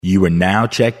You are now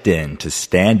checked in to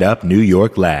Stand Up New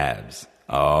York Labs.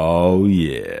 Oh,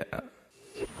 yeah.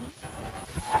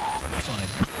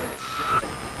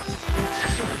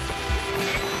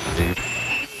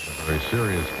 Very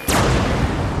serious.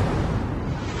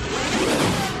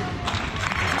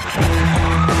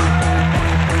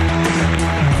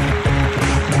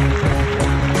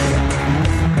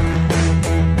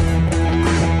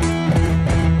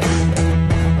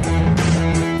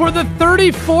 For the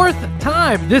 34th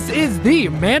time, this is the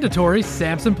mandatory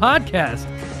Samson podcast.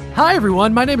 Hi,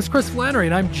 everyone. My name is Chris Flannery,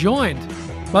 and I'm joined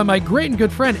by my great and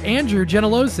good friend, Andrew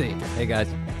Genelosi. Hey, guys.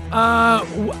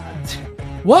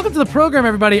 Welcome to the program,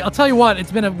 everybody. I'll tell you what,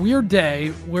 it's been a weird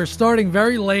day. We're starting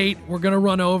very late. We're going to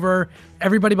run over.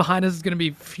 Everybody behind us is going to be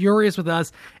furious with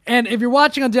us. And if you're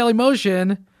watching on Daily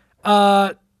Motion,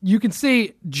 you can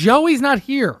see Joey's not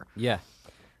here. Yeah.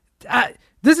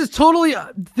 This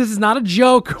is not a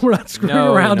joke. We're not screwing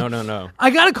around. No.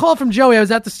 I got a call from Joey. I was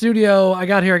at the studio. I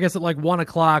got here, I guess, at like 1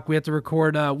 o'clock. We had to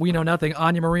record We Know Nothing.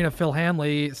 Anya Marina, Phil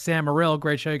Hanley, Sam Morrill.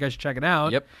 Great show. You guys should check it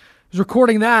out. Yep. I was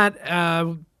recording that.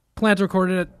 Planned to record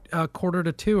it at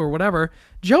 1:45 or whatever.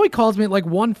 Joey calls me at like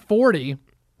 1:40,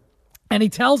 and he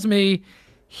tells me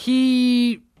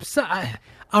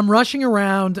I'm rushing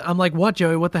around. I'm like, what,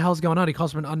 Joey? What the hell's going on? He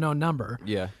calls from an unknown number.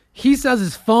 Yeah. He says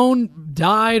his phone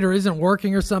died or isn't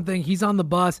working or something. He's on the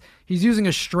bus. He's using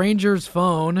a stranger's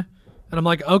phone. And I'm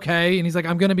like, okay. And he's like,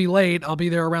 I'm going to be late. I'll be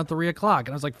there around 3 o'clock.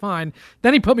 And I was like, fine.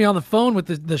 Then he put me on the phone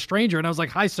with the stranger. And I was like,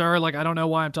 hi, sir. Like, I don't know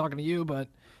why I'm talking to you, but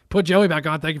put Joey back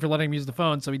on. Thank you for letting him use the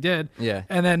phone. So he did. Yeah.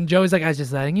 And then Joey's like, I was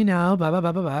just letting you know, blah, blah,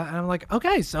 blah, blah, blah. And I'm like,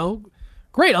 okay, so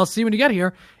great. I'll see you when you get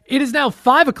here. It is now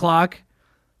 5 o'clock.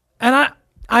 And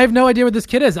I have no idea what this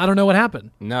kid is. I don't know what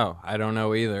happened. No, I don't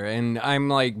know either. And I'm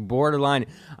like borderline.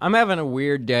 I'm having a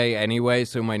weird day anyway,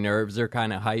 so my nerves are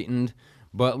kind of heightened.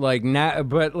 But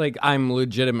I'm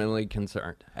legitimately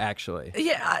concerned, actually.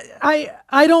 Yeah,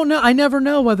 I don't know. I never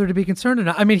know whether to be concerned or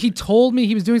not. I mean, he told me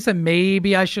he was doing something.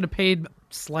 Maybe I should have paid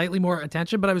slightly more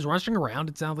attention, but I was rushing around.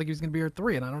 It sounded like he was going to be here at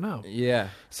 3, and I don't know. Yeah.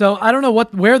 So I don't know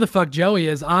where the fuck Joey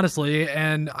is, honestly,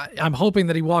 and I'm hoping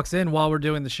that he walks in while we're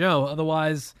doing the show.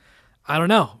 Otherwise, I don't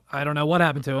know. I don't know what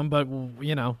happened to him, but,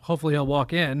 you know, hopefully he'll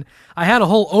walk in. I had a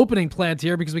whole opening planned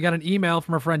here because we got an email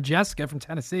from our friend Jessica from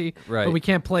Tennessee. Right. But we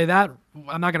can't play that.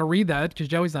 I'm not going to read that because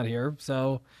Joey's not here.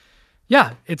 So,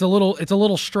 yeah, it's a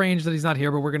little strange that he's not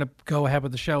here, but we're going to go ahead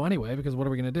with the show anyway because what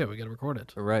are we going to do? We got to record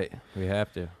it. Right. We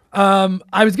have to.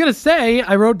 I was going to say,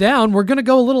 I wrote down, we're going to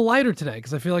go a little lighter today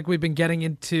because I feel like we've been getting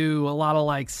into a lot of,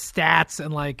 like, stats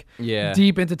and, like,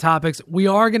 deep into topics. We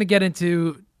are going to get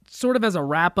into, sort of as a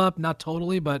wrap-up, not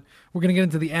totally, but we're going to get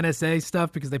into the NSA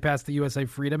stuff because they passed the USA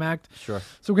Freedom Act. Sure.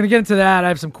 So we're going to get into that. I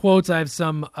have some quotes. I have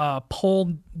some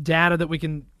poll data that we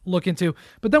can look into.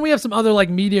 But then we have some other like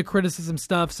media criticism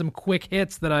stuff, some quick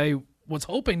hits that I was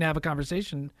hoping to have a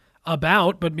conversation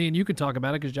about, but me and you can talk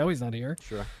about it because Joey's not here.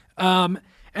 Sure. And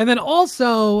then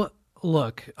also,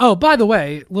 look, oh, by the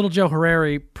way, Little Joe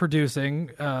Harari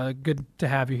producing. Good to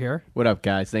have you here. What up,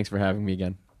 guys? Thanks for having me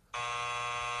again.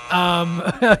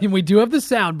 We do have the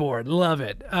soundboard. Love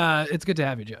it. It's good to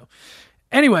have you, Joe.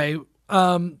 Anyway,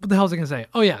 what the hell was I going to say?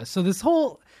 Oh, yeah. So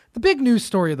the big news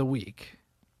story of the week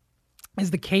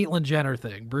is the Caitlyn Jenner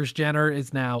thing. Bruce Jenner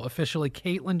is now officially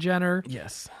Caitlyn Jenner.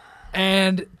 Yes.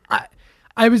 And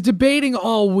I was debating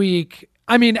all week.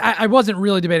 I mean, I wasn't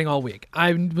really debating all week.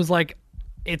 I was like,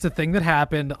 it's a thing that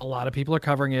happened. A lot of people are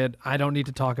covering it. I don't need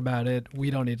to talk about it.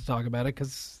 We don't need to talk about it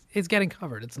because it's getting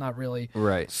covered. It's not really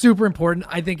super important.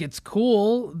 I think it's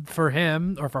cool for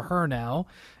him or for her now.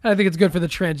 And I think it's good for the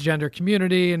transgender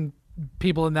community and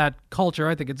people in that culture.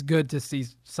 I think it's good to see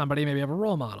somebody maybe have a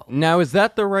role model. Now, is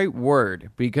that the right word?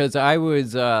 Because I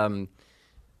was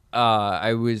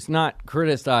not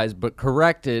criticized, but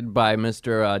corrected by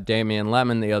Mr. Damian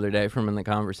Lemon the other day from In the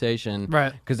Conversation.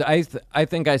 Right. Because I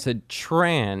think I said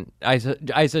I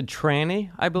said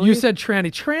tranny, I believe. You said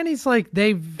tranny. Tranny's like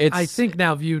I think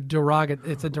now viewed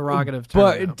it's a derogative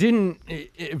term.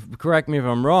 But correct me if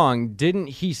I'm wrong, didn't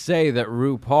he say that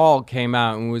RuPaul came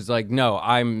out and was like, no,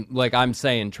 I'm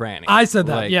saying tranny. I said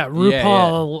that, yeah.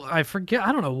 RuPaul, I forget,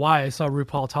 I don't know why I saw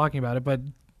RuPaul talking about it, but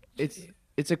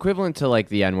it's equivalent to like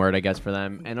the N-word, I guess, for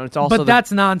them, and it's also. But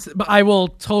that's nonsense. But I will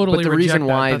totally. But the reject reason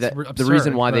why that. the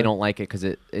reason why they don't like it because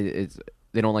it's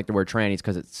they don't like the word tranny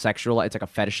because it's sexual. It's like a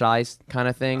fetishized kind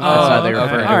of thing. That's how they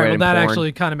refer to it. All right, well, that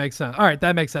actually kind of makes sense. All right,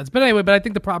 that makes sense. But anyway, I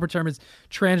think the proper term is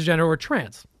transgender or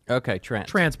trans. Okay, trans.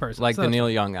 Trans person. Like the Neil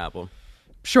Young album.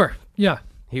 Sure. Yeah.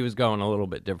 He was going a little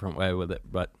bit different way with it,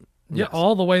 but. Yeah,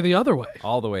 all the way the other way.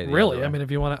 All the way the other way. Really? I mean,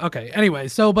 if you want to. Okay. Anyway,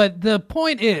 but the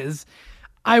point is,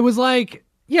 I was like,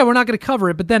 yeah, we're not going to cover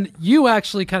it. But then you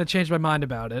actually kind of changed my mind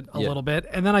about it a little bit.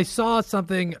 And then I saw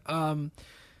something, I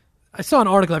saw an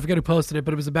article, I forget who posted it,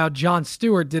 but it was about Jon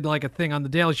Stewart did like a thing on The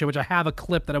Daily Show, which I have a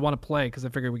clip that I want to play because I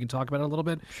figured we can talk about it a little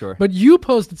bit. Sure. But you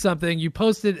posted something,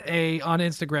 on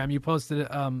Instagram, you posted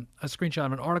a screenshot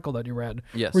of an article that you read.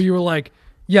 Yes. Where you were like,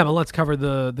 yeah, but let's cover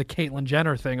the Caitlyn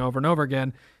Jenner thing over and over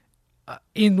again.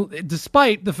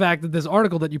 Despite the fact that this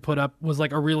article that you put up was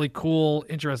like a really cool,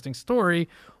 interesting story,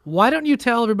 why don't you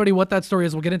tell everybody what that story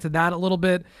is? We'll get into that a little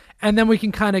bit, and then we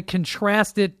can kind of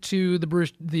contrast it to the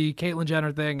Caitlyn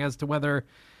Jenner thing as to whether.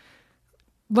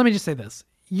 Let me just say this: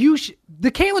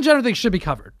 the Caitlyn Jenner thing should be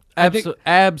covered.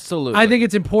 Absolutely. I think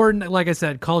it's important, like I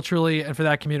said, culturally and for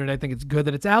that community. I think it's good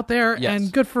that it's out there,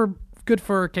 and good for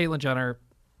Caitlyn Jenner.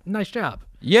 Nice job.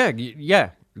 Yeah,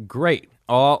 great.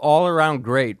 All around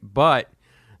great, but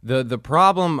the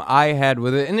problem I had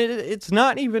with it, and it's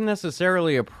not even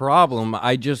necessarily a problem,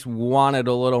 I just wanted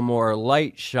a little more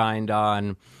light shined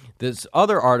on this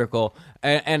other article,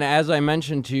 and as I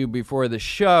mentioned to you before the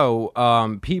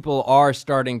show, people are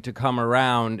starting to come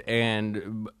around,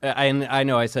 and I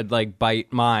know I said, like,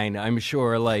 bite mine. I'm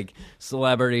sure, like,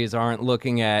 celebrities aren't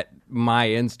looking at my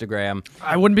Instagram.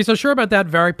 I wouldn't be so sure about that.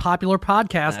 Very popular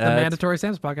podcast, the Mandatory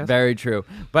Sam's podcast. Very true.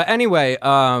 But anyway,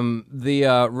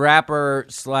 the rapper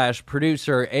 /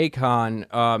 producer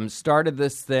Akon started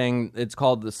this thing. It's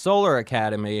called the Solar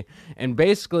Academy, and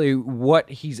basically what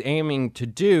he's aiming to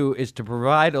do is to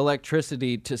provide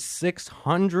electricity to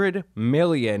 600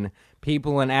 million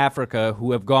people in Africa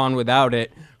who have gone without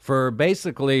it for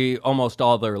basically almost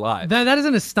all their lives. That is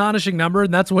an astonishing number,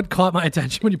 and that's what caught my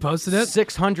attention when you posted it.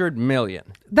 600 million.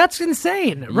 That's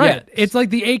insane, right? Yes. It's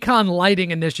like the Akon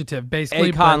Lighting Initiative,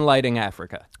 basically. Akon Lighting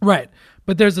Africa. Right.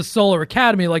 But there's a Solar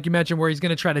Academy, like you mentioned, where he's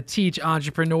going to try to teach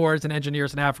entrepreneurs and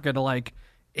engineers in Africa to, like,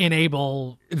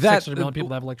 enable 600 million people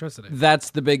to have electricity.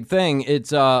 That's the big thing.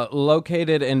 It's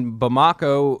located in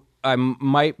Bamako. I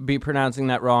might be pronouncing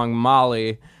that wrong,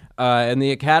 Mali. And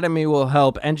the academy will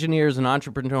help engineers and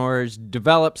entrepreneurs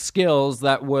develop skills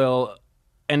that will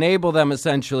enable them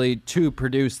essentially to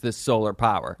produce this solar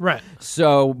power. Right.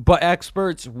 So, but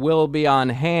experts will be on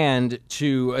hand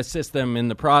to assist them in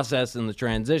the process and the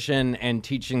transition and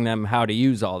teaching them how to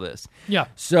use all this. Yeah.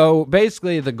 So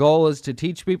basically the goal is to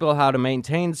teach people how to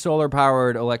maintain solar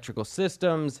powered electrical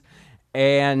systems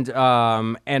and the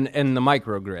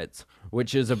microgrids,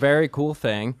 which is a very cool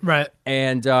thing. Right.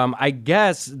 And I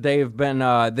guess they've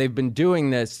been doing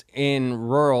this in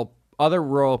other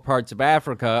rural parts of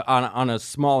Africa on a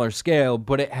smaller scale,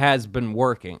 but it has been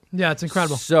working. Yeah, it's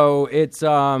incredible. So it's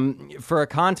for a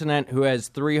continent who has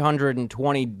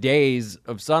 320 days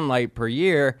of sunlight per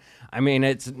year. I mean,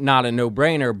 it's not a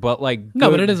no-brainer, but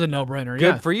but it is a no-brainer.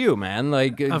 Good for you, man.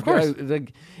 Of course.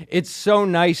 It's so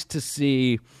nice to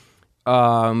see.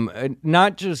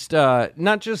 Not just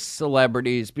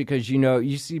celebrities, because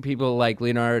you see people like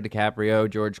Leonardo DiCaprio,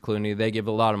 George Clooney, they give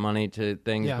a lot of money to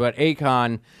things, but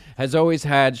Akon has always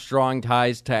had strong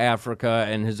ties to Africa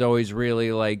and has always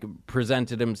really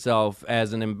presented himself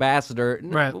as an ambassador.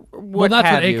 Right. Well,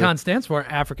 that's what Akon stands for,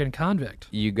 African convict.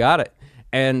 You got it.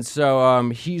 And so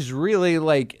he's really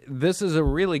this is a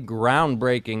really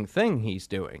groundbreaking thing he's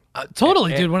doing.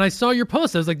 Totally, dude. When I saw your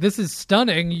post, I was like, this is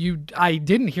stunning. I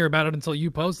didn't hear about it until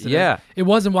you posted it. Yeah. It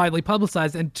wasn't widely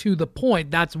publicized, and to the point,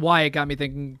 that's why it got me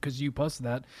thinking, because you posted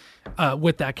that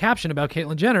with that caption about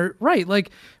Caitlyn Jenner. Right,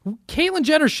 Caitlyn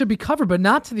Jenner should be covered, but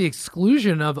not to the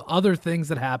exclusion of other things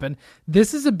that happen.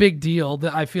 This is a big deal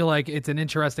that I feel like it's an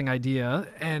interesting idea,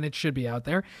 and it should be out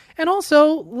there. And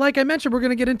also, like I mentioned, we're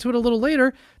going to get into it a little later,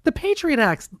 the Patriot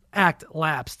Act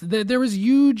lapsed. There was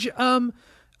huge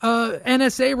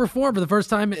NSA reform for the first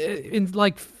time in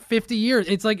 50 years.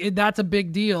 It's that's a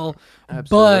big deal.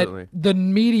 Absolutely. But the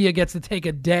media gets to take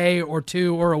a day or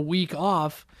two or a week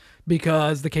off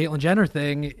because the Caitlyn Jenner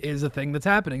thing is a thing that's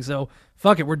happening. So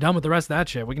fuck it, we're done with the rest of that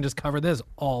shit. We can just cover this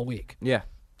all week. Yeah.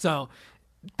 So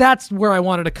that's where I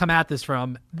wanted to come at this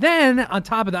from. Then on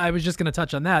top of that, I was just going to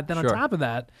touch on that. Then on top of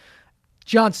that,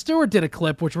 Jon Stewart did a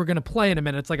clip, which we're going to play in a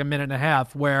minute. It's like a minute and a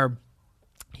half, where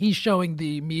he's showing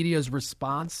the media's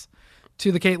response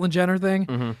to the Caitlyn Jenner thing.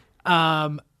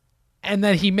 Mm-hmm. And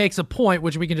then he makes a point,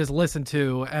 which we can just listen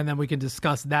to, and then we can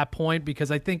discuss that point, because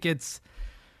I think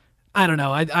I don't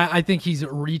know. I think he's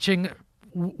reaching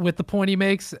with the point he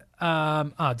makes.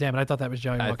 Oh, damn it. I thought that was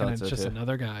Joey walking in. It's just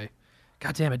another guy.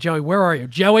 God damn it, Joey. Where are you?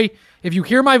 Joey, if you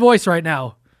hear my voice right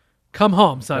now, Come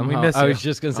home, son. Come We home. miss you. I was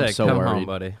just gonna say, so come worried. home,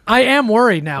 buddy. I am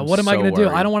worried now. What am I so going to do?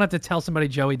 worried. I don't want to have to tell somebody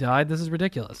Joey died. This is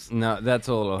ridiculous. No, that's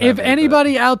a little. If heavy,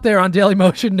 anybody out there on Daily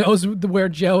Motion knows where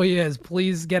Joey is,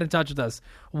 please get in touch with us.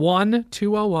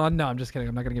 1-201. No, I'm just kidding.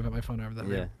 I'm not going to give out my phone number. That'd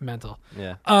Yeah. be mental.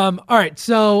 Yeah. All right.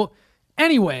 So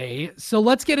anyway,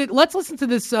 let's get it. Let's listen to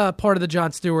this part of the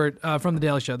Jon Stewart from the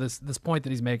Daily Show. This point that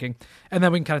he's making, and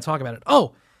then we can kind of talk about it.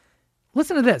 Oh.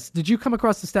 Listen to this. Did you come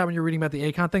across the stat when you were reading about the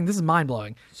Akon thing? This is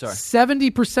mind-blowing. Sorry.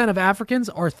 70% of Africans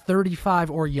are 35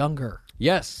 or younger.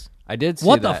 Yes, I did see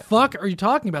What that. the fuck are you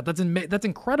talking about? That's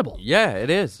incredible. Yeah, it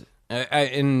is.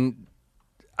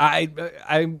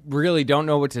 I really don't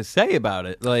know what to say about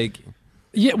it. Like,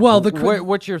 Yeah, well,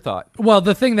 what's your thought? Well,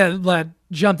 the thing that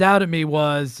jumped out at me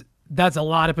was that's a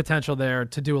lot of potential there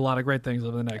to do a lot of great things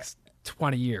over the next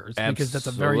 20 years because that's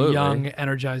a very Absolutely. young,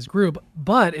 energized group.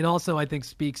 But it also, I think,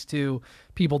 speaks to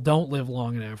people don't live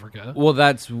long in Africa. Well,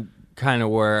 that's kind of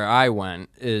where I went.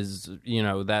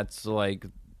 That's like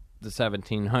the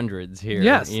 1700s here.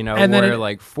 Yes. And then where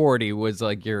like 40 was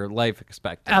like your life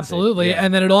expectancy. Absolutely. Yeah.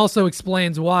 And then it also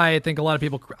explains why I think a lot of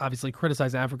people obviously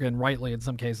criticize Africa, and rightly in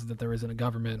some cases, that there isn't a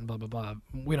government and blah, blah, blah.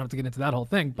 We don't have to get into that whole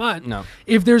thing. But No.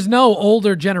 if there's no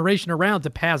older generation around to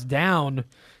pass down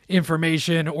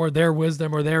information or their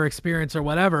wisdom or their experience or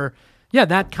whatever, yeah,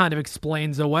 that kind of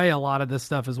explains away a lot of this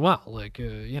stuff as well. Like,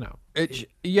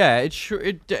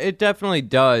 It definitely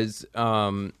does.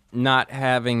 Not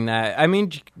having that. I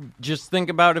mean, just think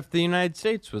about if the United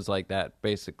States was like that,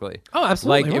 basically. Oh,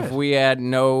 absolutely. Like if we had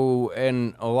and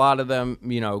a lot of them,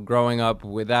 growing up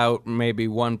without maybe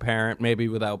one parent, maybe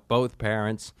without both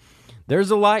parents,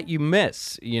 there's a lot you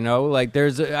miss, like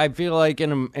I feel like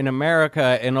in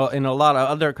America and in a lot of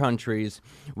other countries,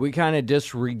 we kind of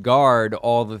disregard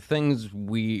all the things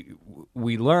we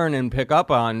learn and pick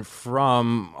up on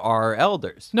from our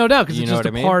elders. No doubt, because it's just a what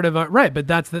I mean? part of right. But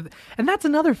that's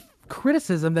another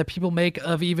criticism that people make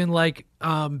of even like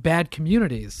bad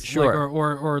communities, Sure, like,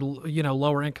 or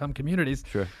lower income communities.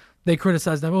 Sure. They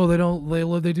criticize them. Oh, they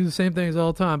do the same things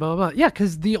all the time. Blah blah blah. Yeah,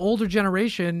 because the older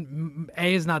generation,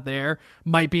 is not there.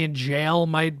 Might be in jail.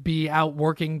 Might be out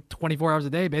working 24 hours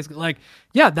a day. Basically, like,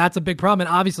 yeah, that's a big problem.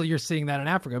 And obviously, you're seeing that in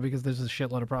Africa because there's a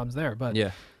shitload of problems there. But Yeah.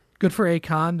 good for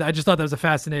Akon. I just thought that was a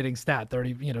fascinating stat.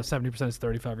 70% is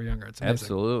 35 or younger. It's amazing.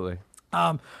 Absolutely.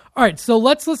 All right, so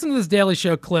let's listen to this Daily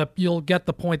Show clip. You'll get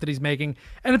the point that he's making,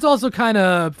 and it's also kind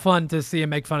of fun to see him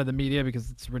make fun of the media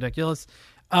because it's ridiculous.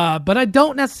 But I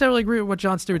don't necessarily agree with what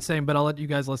Jon Stewart's saying, but I'll let you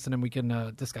guys listen and we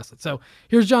can discuss it. So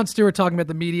here's Jon Stewart talking about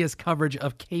the media's coverage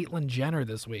of Caitlyn Jenner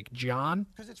this week. John?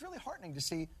 Because it's really heartening to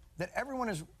see that everyone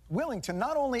is willing to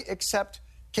not only accept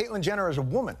Caitlyn Jenner as a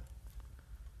woman,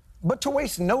 but to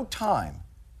waste no time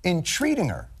in treating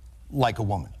her like a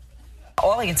woman.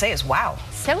 All I can say is, wow.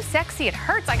 So sexy, it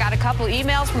hurts. I got a couple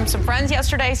emails from some friends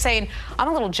yesterday saying, I'm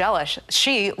a little jealous.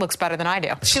 She looks better than I do.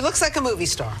 She looks like a movie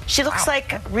star. She looks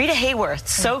like Rita Hayworth,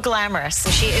 so glamorous.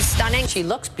 She is stunning. She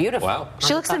looks beautiful. Wow.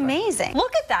 She looks amazing.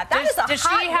 Look at that. That is a does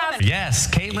hot she have- woman. Yes,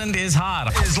 Caitlyn is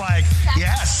hot. It's like,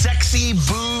 yeah, sexy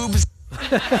boobs.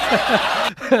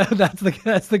 That's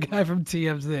the guy from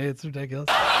TMZ. It's ridiculous.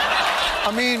 I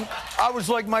mean, I was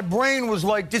like, my brain was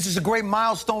like, this is a great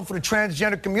milestone for the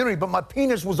transgender community, but my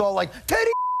penis was all like, Teddy.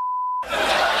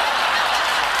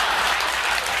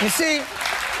 You see,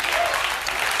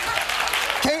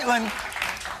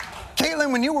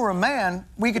 Caitlyn, when you were a man,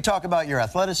 we could talk about your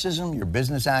athleticism, your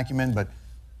business acumen, but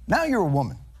now you're a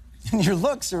woman. And your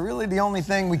looks are really the only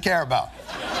thing we care about.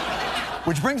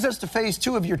 Which brings us to phase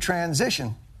 2 of your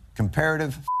transition,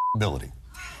 comparative ability.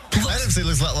 Honestly,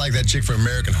 looks a lot like that chick from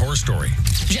American Horror Story.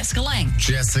 Jessica Lange.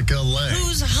 Jessica Lange.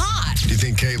 Who's hot? Do you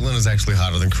think Caitlyn is actually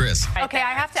hotter than Chris? Okay,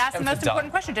 I have to ask the most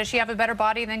important question. Does she have a better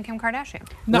body than Kim Kardashian?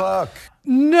 Look,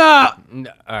 No, All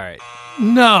right.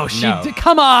 no,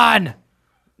 come on.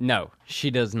 No,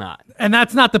 she does not. And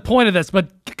that's not the point of this, but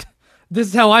this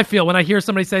is how I feel when I hear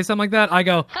somebody say something like that. I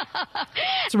go,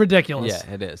 it's ridiculous.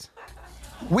 Yeah, it is.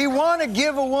 we want to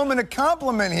give a woman a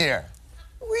compliment here.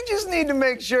 We just need to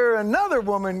make sure another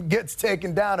woman gets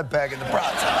taken down a peg in the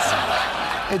process.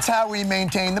 It's how we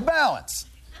maintain the balance.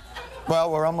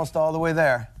 Well, we're almost all the way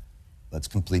there. Let's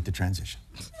complete the transition.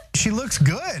 She looks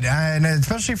good, and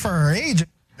especially for her age.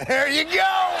 There you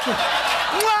go!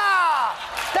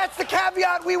 Mwah! That's the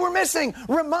caveat we were missing.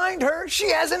 Remind her she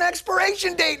has an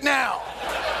expiration date now.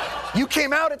 You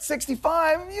came out at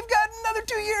 65. You've got another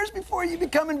 2 years before you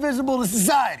become invisible to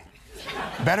society.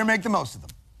 Better make the most of them.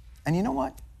 And you know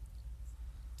what?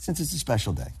 Since it's a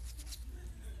special day,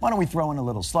 why don't we throw in a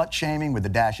little slut shaming with a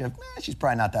dash of, she's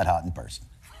probably not that hot in person.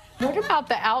 What about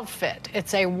the outfit?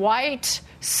 It's a white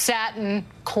satin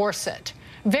corset.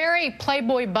 Very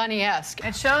Playboy Bunny-esque.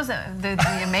 It shows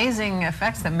the amazing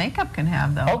effects that makeup can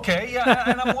have, though. Okay, yeah,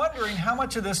 and I'm wondering how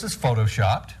much of this is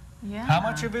photoshopped? Yeah. How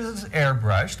much of it is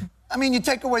airbrushed? I mean, you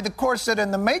take away the corset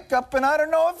and the makeup, and I don't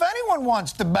know if anyone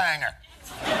wants to bang her.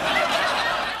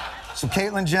 So,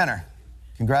 Caitlyn Jenner,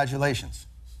 congratulations.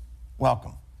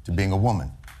 Welcome to being a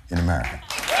woman in America.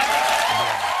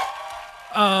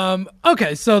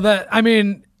 Okay, so that, I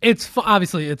mean,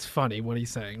 obviously it's funny what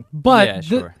he's saying, but Yeah,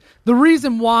 sure. the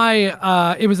reason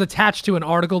why it was attached to an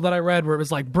article that I read where it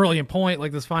was like, brilliant point,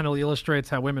 like this finally illustrates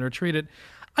how women are treated.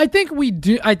 I think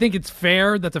it's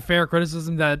fair. That's a fair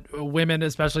criticism that women,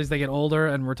 especially as they get older,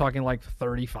 and we're talking like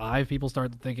 35, people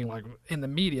start thinking, like in the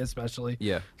media especially,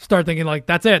 start thinking like,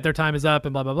 that's it, their time is up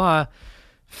and blah, blah, blah.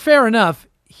 Fair enough.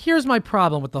 Here's my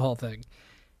problem with the whole thing.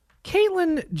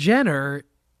 Caitlyn Jenner,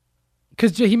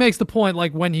 because he makes the point,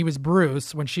 like when she was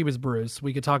Bruce,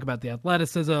 we could talk about the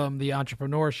athleticism, the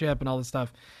entrepreneurship, and all this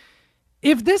stuff.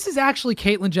 If this is actually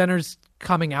Caitlyn Jenner's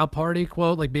coming out party,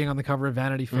 quote, like being on the cover of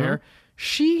Vanity Fair,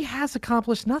 she has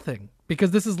accomplished nothing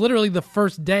because this is literally the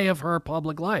first day of her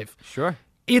public life. Sure.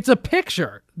 It's a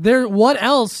picture. What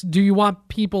else do you want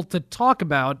people to talk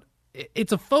about?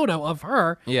 It's a photo of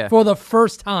her for the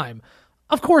first time.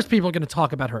 Of course people are going to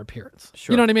talk about her appearance.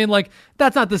 Sure. You know what I mean? Like,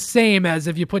 that's not the same as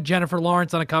if you put Jennifer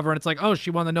Lawrence on a cover and it's like, oh,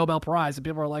 she won the Nobel Prize. And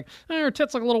people are like, her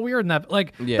tits look a little weird in that.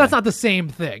 Like, that's not the same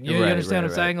thing. You understand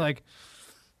what I'm saying? Like,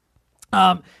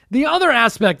 the other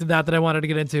aspect of that I wanted to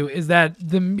get into is that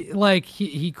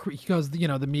he goes, you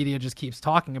know, the media just keeps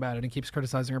talking about it and keeps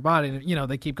criticizing her body. And, you know,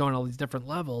 they keep going all these different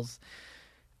levels.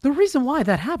 The reason why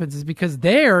that happens is because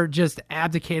they're just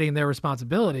abdicating their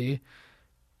responsibility,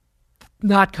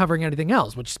 not covering anything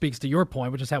else, which speaks to your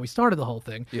point, which is how we started the whole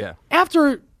thing. Yeah.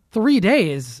 After 3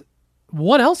 days,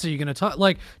 what else are you going to talk?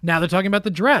 Like, now they're talking about the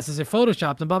dress. Is it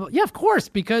photoshopped and blah, blah. Yeah, of course,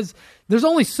 because there's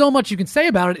only so much you can say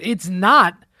about it. It's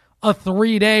not a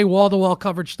 3-day wall-to-wall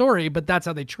coverage story, but that's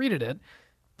how they treated it.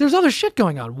 There's other shit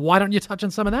going on. Why don't you touch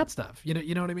on some of that stuff?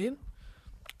 You know what I mean?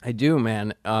 I do,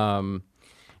 man.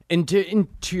 And to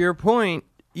your point,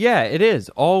 yeah, it is.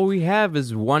 All we have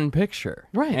is one picture.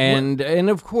 Right. And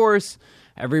of course,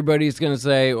 everybody's going to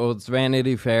say, well, it's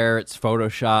Vanity Fair, it's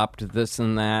photoshopped, this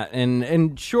and that.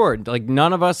 And sure, like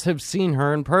none of us have seen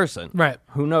her in person. Right.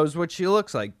 Who knows what she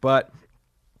looks like, but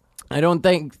I don't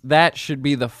think that should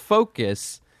be the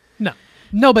focus.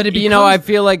 No, but it becomes... You know, I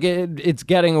feel like it's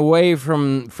getting away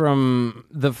from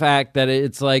the fact that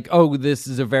it's like, oh, this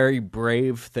is a very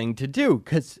brave thing to do,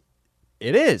 because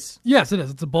it is. Yes, it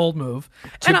is. It's a bold move.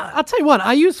 And I'll tell you what,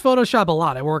 I use Photoshop a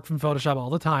lot. I work from Photoshop all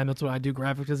the time. That's what I do,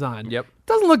 graphic design. Yep. It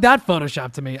doesn't look that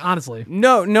Photoshop to me, honestly.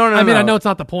 No. I mean, I know it's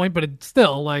not the point, but it's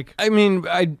still like... I mean,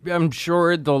 I'm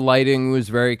sure the lighting was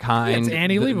very kind. It's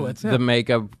Annie Leibovitz, yeah. The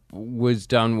makeup was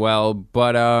done well,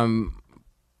 but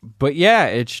yeah,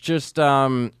 it's just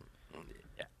I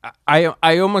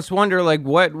almost wonder, like,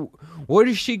 what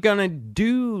is she gonna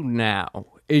do now?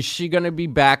 Is she gonna be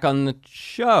back on the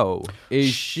show? Is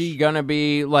she gonna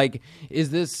be like?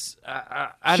 Is this?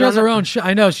 She has her own show.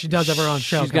 I know she does have her own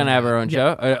show. She's gonna have her own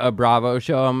show, a Bravo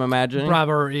show. I'm imagining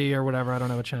Bravo or E or whatever. I don't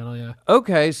know what channel. Yeah.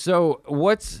 Okay, so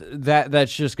what's that?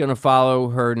 That's just gonna follow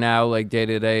her now, like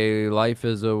day-to-day life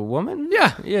as a woman.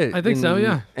 Yeah, yeah, I think so.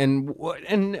 Yeah, and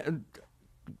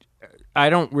I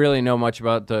don't really know much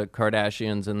about the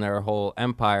Kardashians and their whole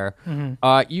empire.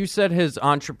 Mm-hmm. You said his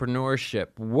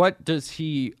entrepreneurship. What does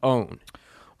he own?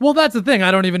 Well, that's the thing.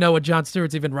 I don't even know what Jon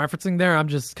Stewart's even referencing there. I'm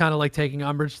just kind of like taking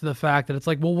umbrage to the fact that it's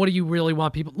like, well, what do you really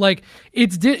want people... Like,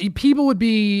 people would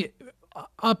be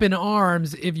up in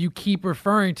arms if you keep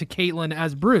referring to Caitlyn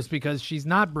as Bruce, because she's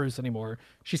not Bruce anymore.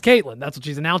 She's Caitlyn. That's what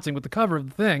she's announcing with the cover of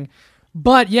the thing.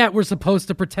 But yet we're supposed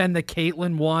to pretend that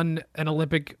Caitlyn won an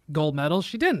Olympic gold medal.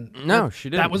 She didn't. No, she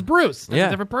didn't. That was Bruce. That's a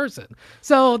different person.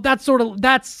 So that's sort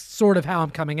of how I'm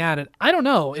coming at it. I don't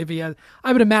know if he has.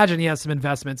 I would imagine he has some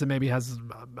investments and maybe has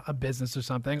a business or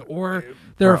something, or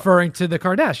they're referring to the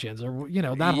Kardashians, or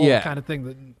that whole kind of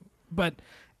thing. But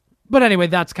anyway,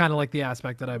 that's kind of like the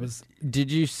aspect that I was. Did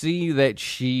you see that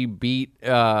she beat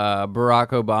Barack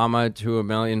Obama to 1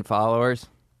 million followers?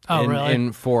 Oh, really?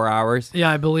 In 4 hours. Yeah,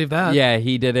 I believe that. Yeah,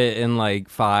 he did it in like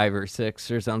 5 or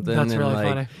 6 or something. That's really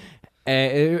funny.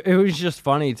 It was just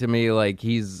funny to me. Like,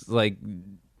 he's like,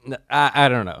 I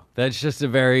don't know. That's just a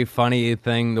very funny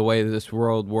thing, the way this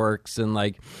world works. And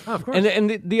like, of course.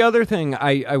 And the other thing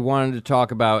I wanted to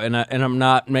talk about, and I'm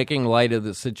not making light of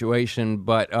the situation,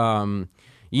 but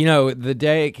the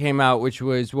day it came out, which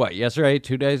was what, yesterday,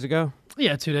 2 days ago?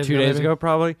 Yeah, 2 days ago. 2 days maybe. ago,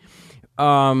 probably.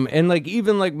 And like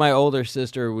even like my older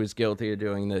sister was guilty of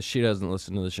doing this. She doesn't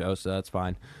listen to the show, so that's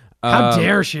fine. How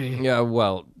dare she? Yeah,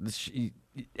 well,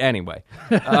 Anyway,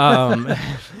 another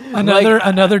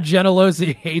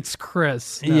Gentilozzi hates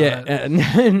Chris.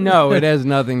 No, it has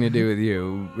nothing to do with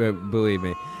you. Believe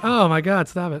me. Oh my God!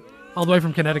 Stop it! All the way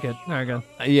from Connecticut. There you go.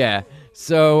 Yeah.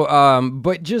 So,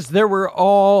 but just there were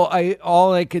all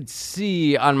I could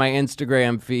see on my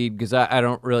Instagram feed, because I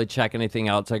don't really check anything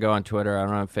else. I go on Twitter. I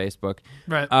don't have Facebook.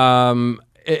 Right.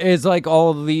 It's like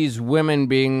all these women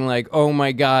being like, "Oh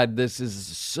my God, this is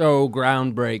so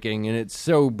groundbreaking and it's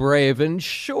so brave." And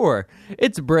sure,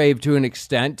 it's brave to an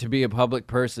extent to be a public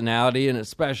personality, and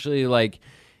especially like.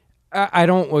 I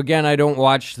don't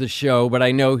watch the show, but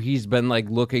I know he's been like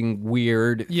looking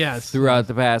weird throughout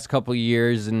the past couple of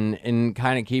years and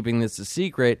kind of keeping this a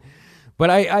secret. But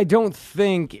I don't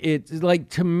think it's like,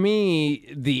 to me,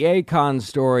 the Akon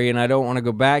story, and I don't want to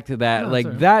go back to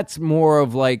that. That's more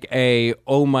of like a,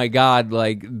 oh my God,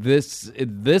 like this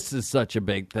is such a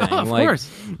big thing. Of course.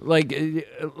 Like,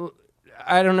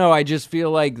 I don't know. I just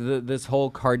feel like this whole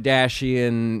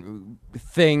Kardashian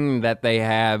thing that they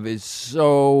have is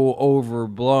so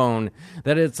overblown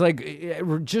that it's like,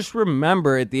 just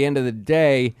remember at the end of the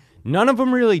day, none of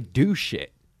them really do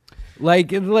shit.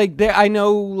 Like I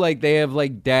know, like they have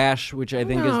like Dash, which I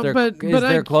think is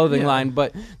their clothing line,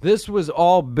 but this was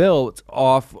all built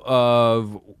off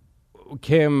of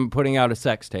Kim putting out a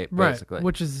sex tape, basically, right,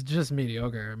 which is just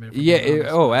mediocre. I mean,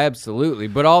 absolutely.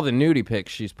 But all the nudie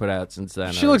pics she's put out since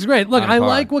then, she looks great. Look, I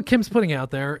like what Kim's putting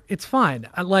out there. It's fine.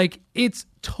 It's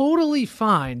totally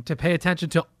fine to pay attention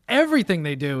to everything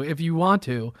they do if you want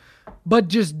to, but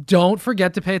just don't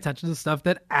forget to pay attention to the stuff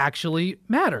that actually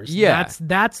matters. Yeah,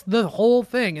 that's the whole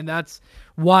thing, and that's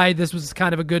why this was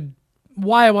kind of a good.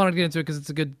 Why I wanted to get into it, because it's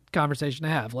a good conversation to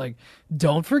have. Like,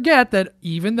 don't forget that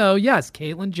even though, yes,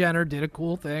 Caitlyn Jenner did a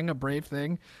cool thing, a brave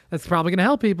thing, that's probably going to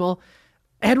help people,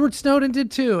 Edward Snowden did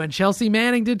too, and Chelsea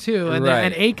Manning did too, and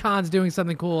Akon's doing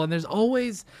something cool, and there's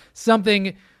always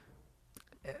something,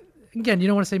 again, you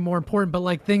don't want to say more important, but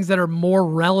like things that are more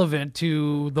relevant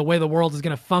to the way the world is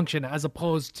going to function as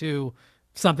opposed to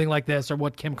something like this or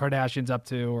what Kim Kardashian's up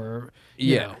to or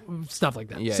you know, stuff like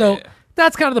that.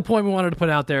 That's kind of the point we wanted to put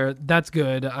out there. That's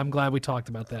good. I'm glad we talked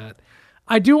about that.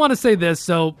 I do want to say this.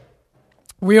 So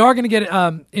we are going to get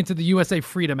into the USA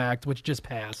Freedom Act, which just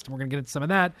passed. We're going to get into some of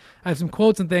that. I have some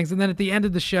quotes and things. And then at the end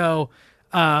of the show,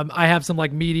 I have some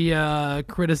like media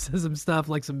criticism stuff,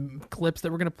 like some clips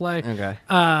that we're going to play.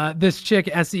 Okay. This chick,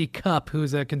 S.E. Cupp,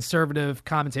 who's a conservative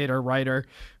commentator, writer,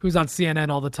 who's on CNN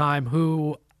all the time,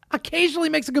 who occasionally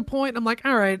makes a good point. I'm like,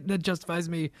 all right, that justifies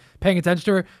me paying attention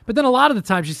to her. But then a lot of the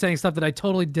time she's saying stuff that I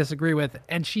totally disagree with.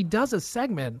 And she does a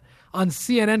segment on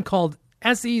CNN called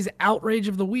SE's Outrage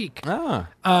of the Week,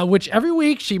 which every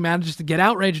week she manages to get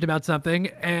outraged about something,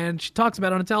 and she talks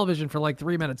about it on television for like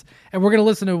 3 minutes. And we're going to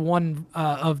listen to one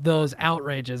of those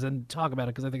outrages and talk about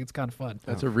it because I think it's kind of fun.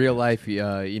 That's a real life,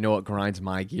 you know what grinds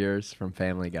my gears from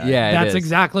Family Guy. Yeah, that's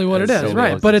exactly what it is, so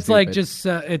right? But it's stupid. Like just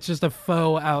it's just a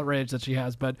faux outrage that she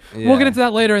has. But we'll get into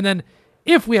that later, and then.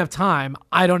 If we have time,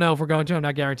 I don't know if we're going to. I'm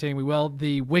not guaranteeing we will.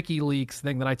 The WikiLeaks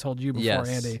thing that I told you before,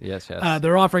 Andy. Yes.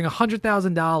 They're offering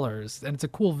 $100,000, and it's a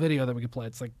cool video that we could play.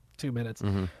 It's like 2 minutes.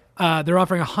 Mm-hmm. They're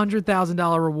offering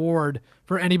 $100,000 reward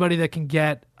for anybody that can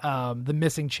get the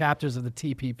missing chapters of the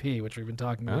TPP, which we've been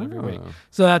talking about every week.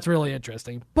 So that's really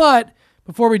interesting. But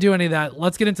before we do any of that,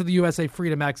 let's get into the USA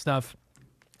Freedom Act stuff.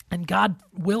 And God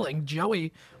willing,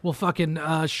 Joey will fucking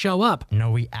show up.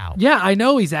 No, he out. Yeah, I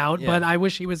know he's out, but I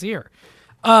wish he was here.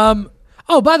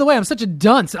 Oh, by the way, I'm such a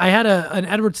dunce. I had an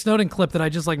Edward Snowden clip that I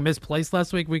just like misplaced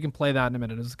last week. We can play that in a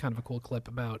minute. It was kind of a cool clip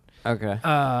about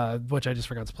which I just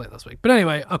forgot to play last week. But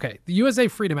anyway, okay, the USA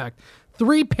Freedom Act.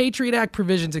 3 Patriot Act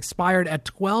provisions expired at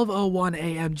 12:01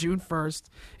 a.m. June 1st,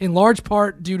 in large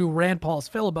part due to Rand Paul's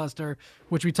filibuster,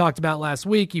 which we talked about last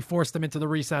week. He forced them into the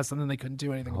recess, and then they couldn't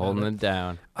do anything Holding about it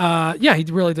down. Yeah, he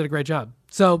really did a great job.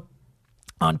 So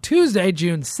on Tuesday,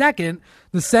 June 2nd,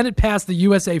 the Senate passed the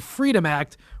USA Freedom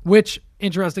Act, which,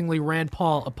 interestingly, Rand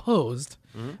Paul opposed,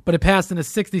 but it passed in a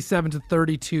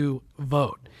 67-32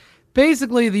 vote.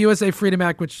 Basically, the USA Freedom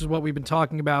Act, which is what we've been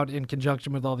talking about in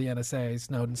conjunction with all the NSA,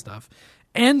 Snowden stuff,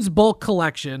 ends bulk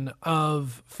collection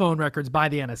of phone records by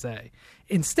the NSA.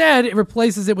 Instead, it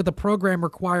replaces it with a program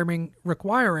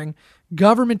requiring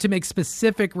government to make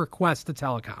specific requests to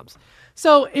telecoms.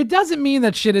 So it doesn't mean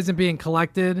that shit isn't being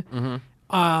collected,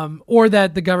 or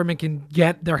that the government can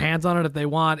get their hands on it if they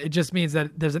want. It just means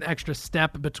that there's an extra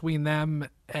step between them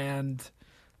and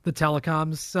the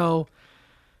telecoms. So,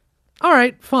 all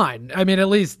right, fine. I mean, at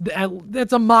least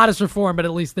it's a modest reform, but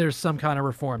at least there's some kind of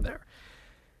reform there.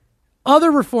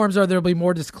 Other reforms are there'll be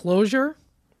more disclosure.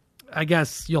 I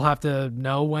guess you'll have to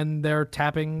know when they're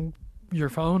tapping your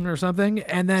phone or something.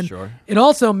 And then it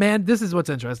also, this is what's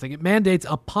interesting. It mandates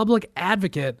a public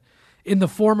advocate in the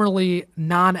formerly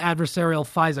non-adversarial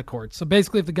FISA court. So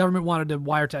basically, if the government wanted to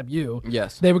wiretap you,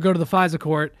 they would go to the FISA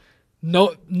court.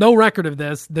 No record of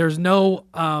this. There's no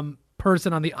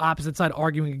person on the opposite side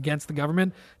arguing against the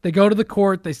government. They go to the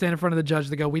court. They stand in front of the judge.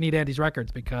 They go, "We need Andy's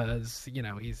records because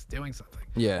he's doing something."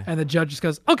 Yeah. And the judge just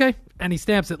goes, "Okay," and he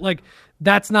stamps it. Like,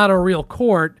 that's not a real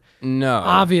court. No.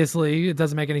 Obviously, it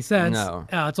doesn't make any sense. No.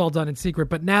 It's all done in secret.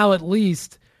 But now at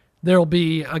least there'll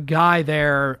be a guy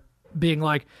there being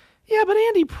like, "Yeah, but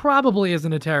Andy probably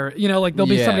isn't a terrorist." There'll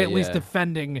be somebody at least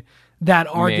defending that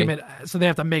argument. So they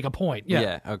have to make a point.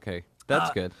 Yeah. Okay. That's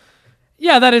good.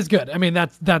 Yeah, that is good. I mean,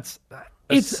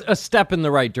 it's a step in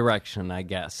the right direction, I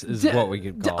guess, is what we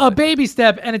could call a it. baby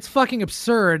step, and it's fucking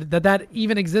absurd that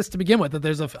even exists to begin with, that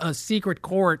there's a secret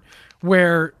court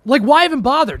where, like, why even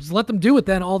bother? Just let them do it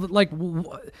then.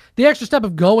 The extra step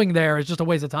of going there is just a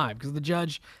waste of time because the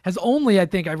judge has only, I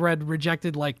think I've read,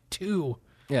 rejected like 2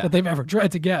 that they've ever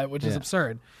tried to get, which is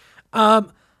absurd.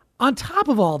 On top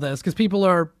of all this, because people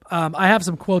are, I have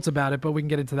some quotes about it, but we can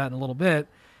get into that in a little bit.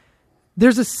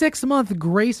 There's a 6-month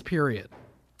grace period.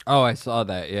 Oh, I saw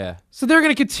that, yeah. So they're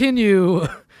going to continue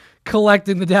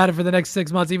collecting the data for the next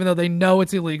 6 months, even though they know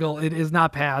it's illegal, it is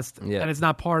not passed, and it's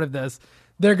not part of this.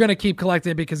 They're going to keep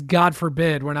collecting it because, God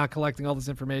forbid, we're not collecting all this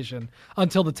information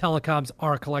until the telecoms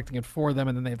are collecting it for them,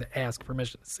 and then they have to ask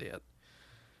permission to see it.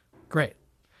 Great.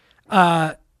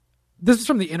 This is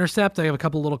from The Intercept. I have a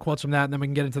couple little quotes from that, and then we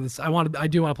can get into this. I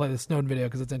do want to play the Snowden video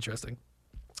because it's interesting.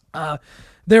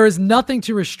 There is nothing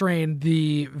to restrain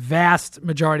the vast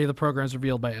majority of the programs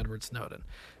revealed by Edward Snowden.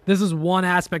 This is one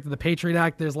aspect of the Patriot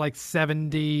Act. There's like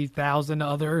 70,000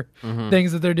 other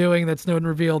things that they're doing that Snowden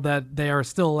revealed that they are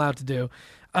still allowed to do.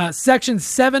 Section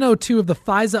 702 of the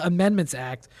FISA Amendments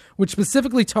Act, which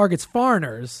specifically targets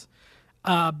foreigners,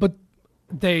 but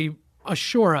they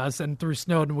assure us, and through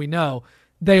Snowden we know,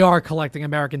 they are collecting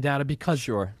American data because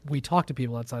we talk to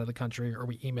people outside of the country or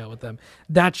we email with them.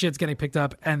 That shit's getting picked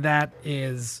up, and that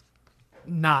is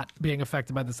not being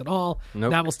affected by this at all.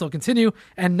 Nope. That will still continue,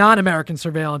 and non-American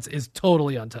surveillance is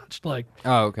totally untouched. Like,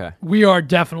 okay. We are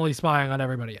definitely spying on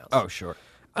everybody else. Oh, sure.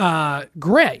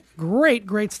 Great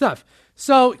stuff.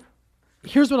 So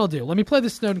here's what I'll do. Let me play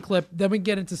the Snowden clip, then we can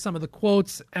get into some of the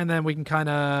quotes, and then we can kind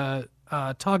of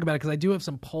talk about it, because I do have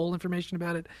some poll information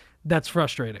about it that's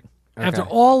frustrating. Okay. After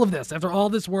all of this, after all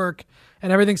this work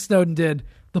and everything Snowden did,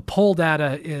 the poll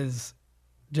data is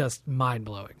just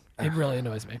mind-blowing. It really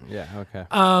annoys me. Yeah, okay.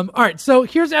 All right, so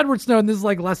here's Edward Snowden. This is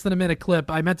like less than a minute clip.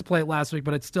 I meant to play it last week,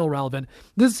 but it's still relevant.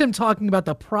 This is him talking about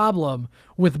the problem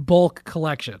with bulk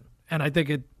collection, and I think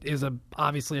it is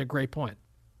obviously a great point.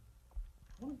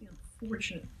 One of the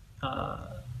unfortunate,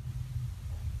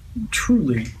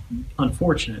 truly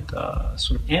unfortunate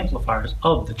sort of amplifiers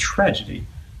of the tragedy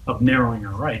of narrowing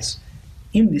our rights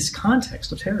in this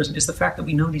context of terrorism is the fact that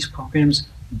we know these programs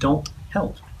don't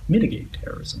help mitigate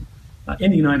terrorism.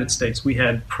 In the United States, we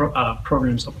had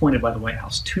programs appointed by the White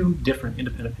House, 2 different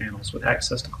independent panels with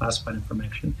access to classified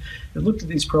information that looked at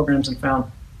these programs and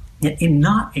found that in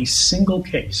not a single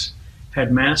case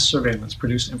had mass surveillance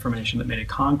produced information that made a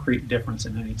concrete difference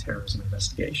in any terrorism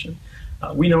investigation.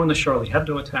 We know in the Charlie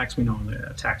Hebdo attacks, we know in the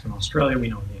attacks in Australia, we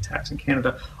know in the attacks in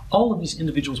Canada, all of these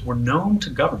individuals were known to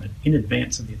government in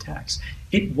advance of the attacks.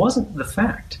 It wasn't the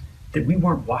fact that we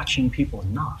weren't watching people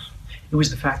enough. It was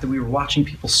the fact that we were watching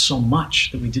people so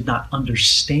much that we did not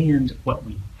understand what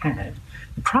we had.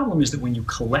 The problem is that when you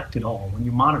collect it all, when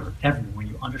you monitor everyone, when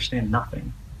you understand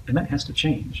nothing, then that has to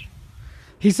change.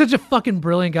 He's such a fucking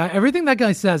brilliant guy. Everything that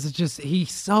guy says is just, he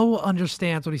so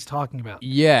understands what he's talking about.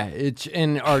 Yeah,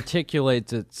 and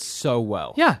articulates it so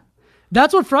well. Yeah.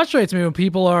 That's what frustrates me when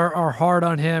people are hard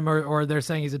on him or they're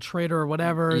saying he's a traitor or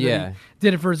whatever. Yeah. He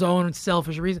did it for his own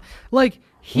selfish reason. Like,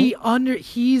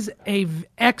 he's a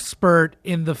expert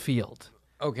in the field.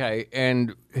 Okay,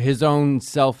 and his own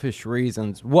selfish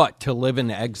reasons. What, to live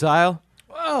in exile?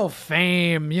 Oh,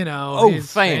 fame,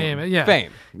 Fame. Yeah.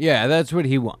 Fame. Yeah, that's what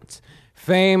he wants.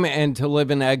 Fame and to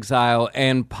live in exile,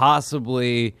 and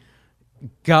possibly,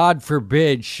 God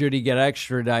forbid, should he get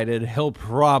extradited, he'll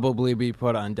probably be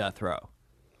put on death row.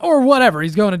 Or whatever.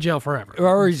 He's going to jail forever.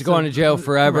 Or he's going to jail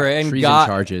forever. Right. And treason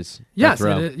charges. Yes,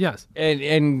 yes.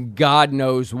 And God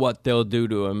knows what they'll do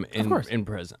to him in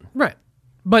prison. Right.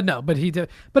 But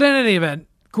in any event,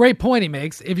 great point he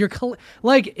makes. If you're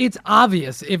it's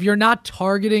obvious if you're not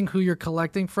targeting who you're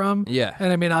collecting from. Yeah.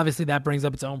 And I mean, obviously that brings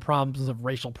up its own problems of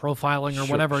racial profiling or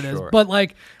whatever it is. Sure. But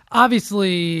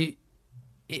obviously,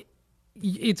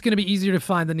 it's going to be easier to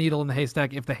find the needle in the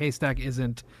haystack if the haystack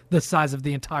isn't the size of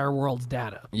the entire world's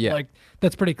data. Yeah. Like,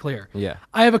 that's pretty clear. Yeah.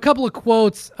 I have a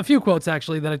few quotes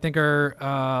actually, that I think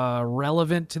are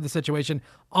relevant to the situation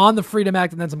on the Freedom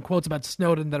Act, and then some quotes about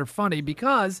Snowden that are funny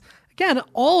because, again,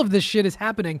 all of this shit is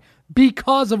happening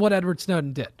because of what Edward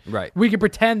Snowden did. Right. We can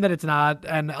pretend that it's not,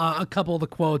 and a couple of the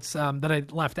quotes that I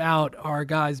left out are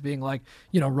guys being like,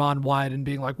 Ron Wyden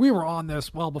being like, we were on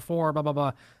this well before, blah, blah,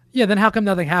 blah. Yeah, then how come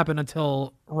nothing happened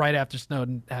until right after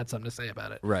Snowden had something to say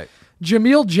about it? Right.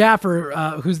 Jamil Jaffer,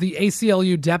 who's the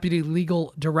ACLU Deputy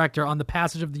Legal Director on the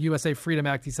passage of the USA Freedom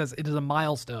Act, he says it is a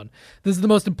milestone. This is the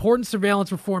most important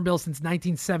surveillance reform bill since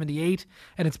 1978,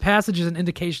 and its passage is an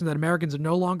indication that Americans are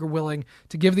no longer willing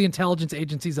to give the intelligence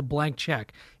agencies a blank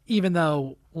check, even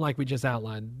though, like we just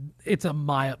outlined, it's a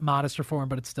modest reform,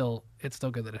 but it's still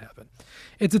good that it happened.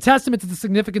 It's a testament to the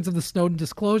significance of the Snowden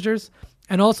disclosures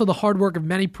and also the hard work of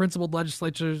many principled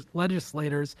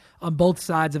legislators on both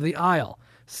sides of the aisle.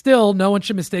 Still, no one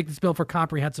should mistake this bill for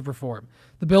comprehensive reform.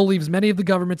 The bill leaves many of the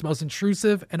government's most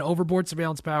intrusive and overboard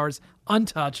surveillance powers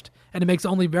untouched, and it makes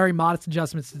only very modest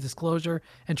adjustments to disclosure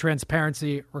and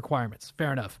transparency requirements.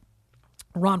 Fair enough.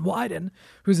 Ron Wyden,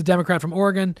 who's a Democrat from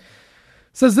Oregon,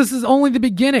 says this is only the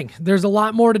beginning. There's a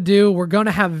lot more to do. We're going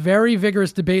to have very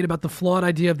vigorous debate about the flawed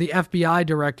idea of the FBI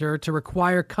director to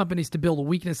require companies to build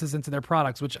weaknesses into their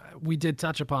products, which we did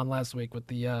touch upon last week with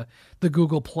the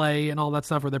Google Play and all that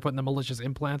stuff where they're putting the malicious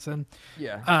implants in.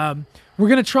 Yeah. We're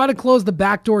going to try to close the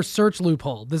backdoor search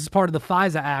loophole. This is part of the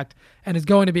FISA Act and is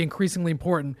going to be increasingly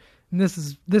important. And this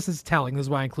is telling. This is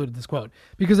why I included this quote.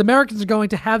 Because Americans are going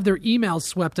to have their emails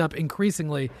swept up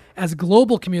increasingly as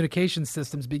global communication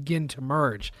systems begin to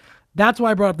merge. That's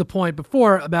why I brought up the point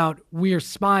before about we're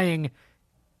spying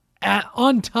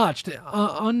untouched,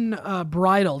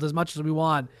 unbridled as much as we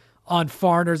want on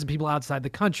foreigners and people outside the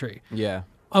country. Yeah.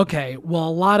 Okay, well,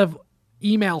 a lot of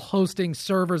email hosting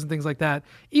servers and things like that,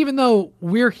 even though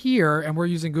we're here and we're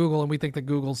using Google and we think that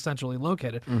Google's centrally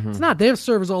located, it's not. They have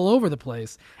servers all over the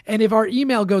place. And if our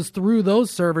email goes through those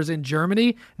servers in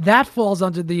Germany, that falls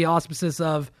under the auspices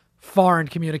of foreign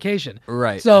communication.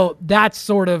 Right. So that's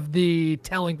sort of the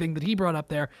telling thing that he brought up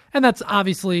there. And that's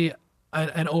obviously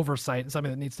an oversight and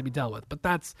something that needs to be dealt with. But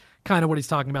that's kind of what he's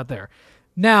talking about there.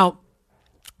 Now,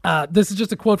 this is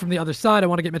just a quote from the other side. I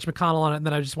want to get Mitch McConnell on it, and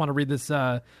then I just want to read this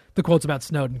the quotes about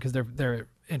Snowden because they're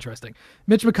interesting.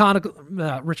 Rich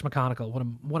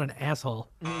McConnell, what an asshole.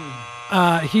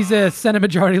 He's a Senate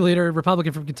Majority Leader,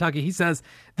 Republican from Kentucky. He says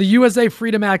the USA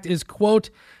Freedom Act is, quote,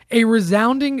 a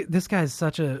resounding. This guy is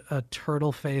such a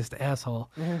turtle-faced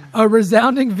asshole. A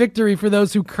resounding victory for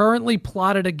those who currently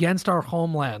plotted against our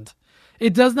homeland.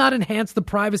 It does not enhance the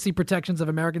privacy protections of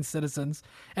American citizens,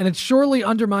 and it surely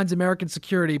undermines American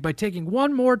security by taking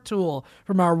one more tool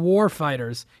from our war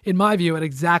fighters, in my view, at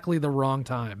exactly the wrong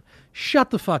time.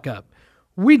 Shut the fuck up.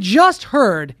 We just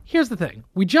heard, here's the thing,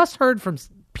 we just heard from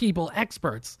people,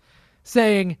 experts,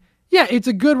 saying, yeah, it's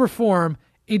a good reform,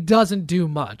 it doesn't do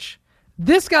much.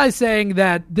 This guy's saying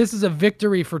that this is a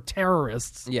victory for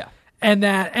terrorists. Yeah. And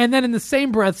then in the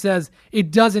same breath says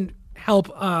it doesn't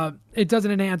help, it doesn't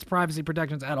enhance privacy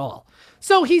protections at all.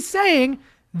 So he's saying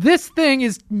this thing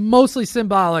is mostly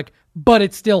symbolic, but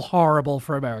it's still horrible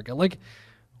for America. Like,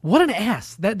 what an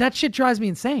ass. That shit drives me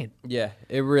insane. Yeah,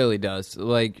 it really does.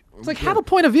 Like, it's like, have a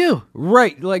point of view.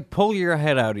 Right, like pull your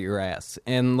head out of your ass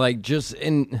and like just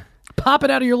pop it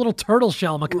out of your little turtle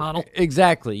shell, McConnell.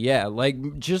 Exactly, yeah.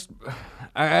 Like, just,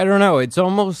 I don't know. It's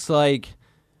almost like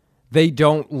they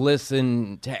don't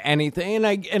listen to anything,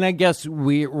 and I guess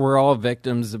we're all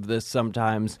victims of this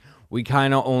sometimes. We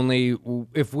kind of only,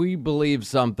 if we believe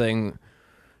something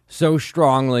so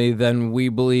strongly, then we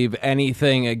believe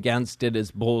anything against it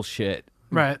is bullshit.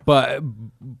 Right. But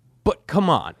come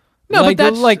on. No, like, but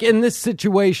that's like in this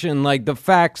situation, like the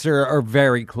facts are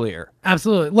very clear.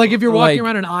 Absolutely. Like if you're walking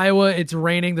around in Iowa, it's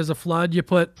raining, there's a flood, you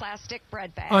put plastic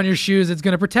bread bag on your shoes, it's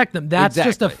going to protect them. That's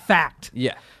just a fact.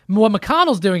 Yeah. What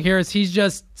McConnell's doing here is he's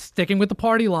just sticking with the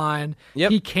party line.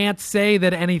 Yep. He can't say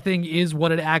that anything is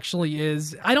what it actually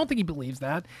is. I don't think he believes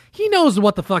that. He knows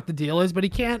what the fuck the deal is, but he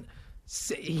can't.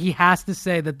 He has to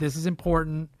say that this is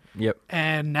important. Yep.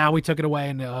 And now we took it away,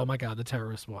 and oh my God, the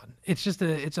terrorists won. It's just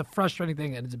it's a frustrating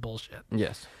thing, and it's bullshit.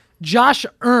 Yes. Josh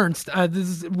Ernst,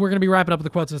 we're going to be wrapping up with the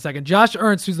quotes in a second. Josh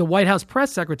Ernst, who's the White House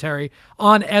press secretary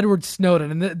on Edward Snowden.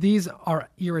 And these are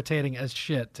irritating as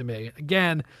shit to me.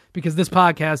 Again, because this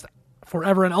podcast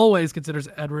forever and always considers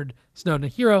Edward Snowden a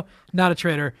hero, not a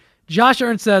traitor. Josh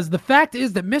Ernst says, the fact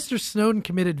is that Mr. Snowden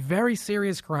committed very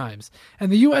serious crimes,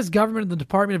 and the U.S. government and the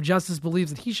Department of Justice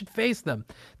believes that he should face them.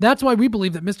 That's why we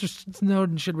believe that Mr.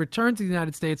 Snowden should return to the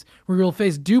United States, where he will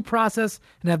face due process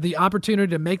and have the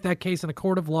opportunity to make that case in a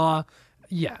court of law.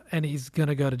 Yeah, and he's going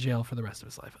to go to jail for the rest of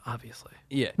his life, obviously.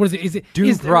 Yeah. What is it? Is it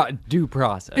due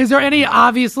process. Is there any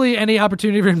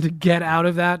opportunity for him to get out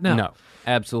of that? No,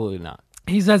 absolutely not.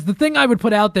 He says, the thing I would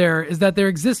put out there is that there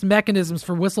exist mechanisms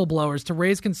for whistleblowers to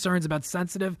raise concerns about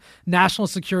sensitive national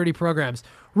security programs.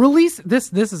 This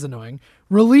is annoying.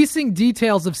 Releasing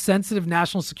details of sensitive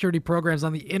national security programs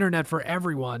on the internet for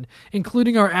everyone,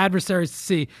 including our adversaries to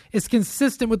see, is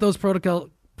inconsistent with those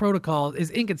protocols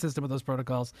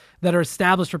that are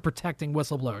established for protecting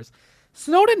whistleblowers.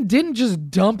 Snowden didn't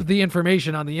just dump the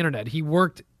information on the internet. He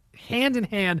worked hand in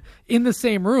hand in the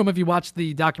same room. If you watch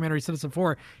the documentary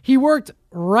Citizen4, he worked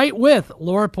right with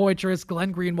Laura Poitras,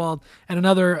 Glenn Greenwald, and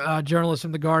another journalist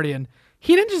from The Guardian.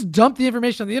 He didn't just dump the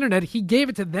information on the internet. He gave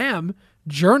it to them,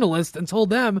 journalists, and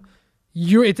told them,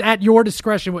 it's at your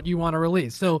discretion what you want to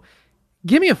release. So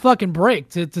give me a fucking break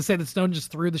to say that Snowden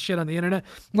just threw the shit on the internet.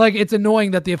 Like, it's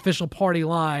annoying that the official party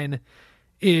line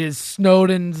is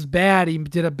Snowden's bad. He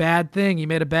did a bad thing. He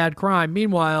made a bad crime.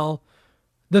 Meanwhile,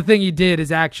 the thing he did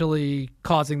is actually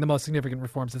causing the most significant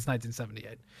reform since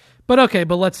 1978.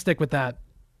 But let's stick with that.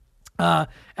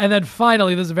 And then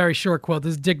finally, this is a very short quote.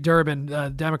 This is Dick Durbin, a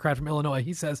Democrat from Illinois.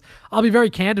 He says, I'll be very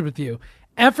candid with you.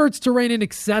 Efforts to rein in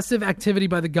excessive activity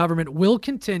by the government will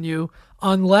continue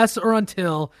unless or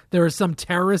until there is some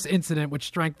terrorist incident which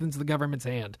strengthens the government's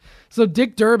hand. So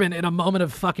Dick Durbin, in a moment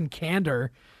of fucking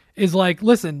candor, is like,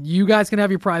 listen, you guys can have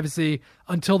your privacy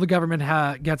until the government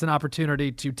gets an opportunity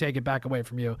to take it back away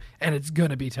from you, and it's going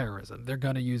to be terrorism. They're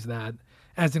going to use that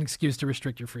as an excuse to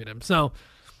restrict your freedom. So,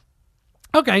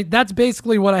 okay, that's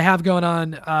basically what I have going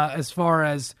on as far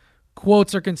as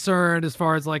quotes are concerned, as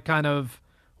far as like kind of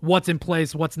what's in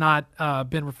place, what's not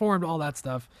been reformed, all that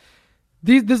stuff.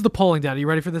 This is the polling data. You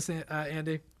ready for this,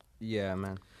 Andy? Yeah,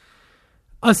 man.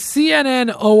 A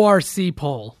CNN ORC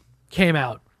poll came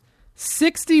out.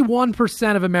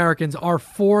 61% of Americans are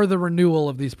for the renewal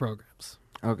of these programs.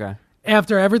 Okay.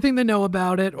 After everything they know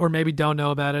about it, or maybe don't know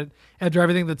about it, after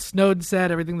everything that Snowden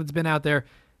said, everything that's been out there,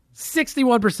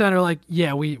 61% are like,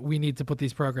 yeah, we need to put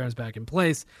these programs back in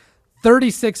place.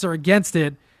 36 are against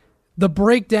it. The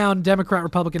breakdown, Democrat,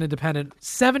 Republican, Independent,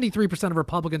 73% of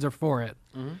Republicans are for it.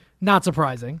 Mm-hmm. Not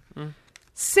surprising. Mm-hmm.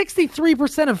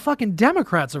 63% of fucking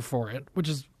Democrats are for it, which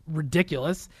is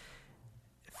ridiculous.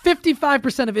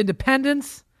 55% of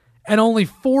independents and only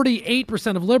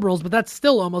 48% of liberals, but that's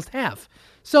still almost half.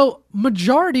 So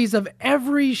majorities of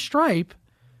every stripe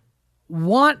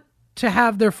want to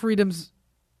have their freedoms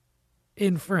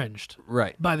infringed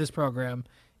by this program,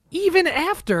 even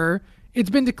after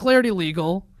it's been declared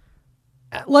illegal.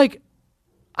 Like,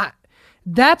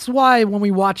 that's why when we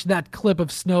watched that clip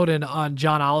of Snowden on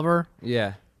John Oliver,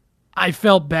 I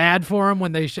felt bad for him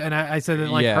when they and I said it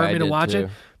hurt me to watch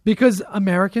it. Because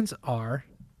Americans are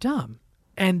dumb.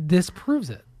 And this proves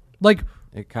it. Like,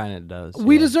 it kind of does.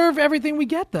 We deserve everything we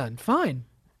get then. Fine.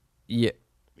 Yeah.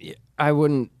 I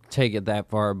wouldn't take it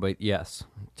that far, but yes.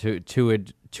 To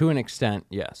an extent,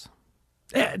 yes.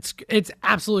 It's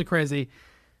absolutely crazy.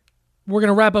 We're going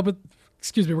to wrap up with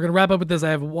this. I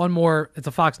have one more. It's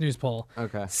a Fox News poll.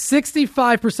 Okay.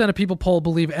 65% of people polled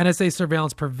believe NSA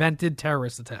surveillance prevented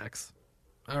terrorist attacks.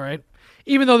 All right.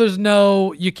 Even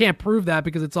though you can't prove that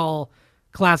because it's all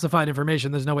classified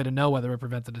information. There's no way to know whether it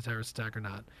prevented a terrorist attack or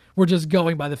not. We're just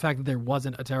going by the fact that there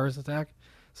wasn't a terrorist attack.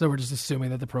 So we're just assuming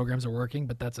that the programs are working,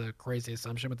 but that's a crazy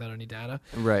assumption without any data.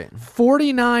 Right.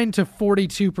 49 to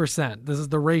 42%. This is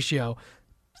the ratio.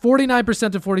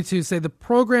 49% to 42% say the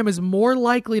program is more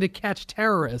likely to catch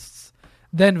terrorists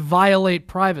than violate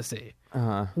privacy,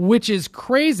 which is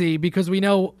crazy because we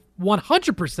know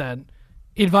 100%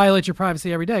 it violates your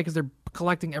privacy every day because they're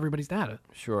collecting everybody's data.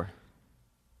 Sure.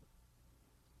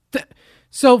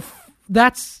 So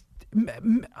that's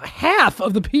half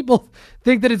of the people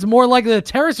think that it's more likely that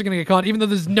terrorists are going to get caught, even though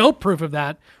there's no proof of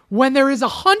that, when there is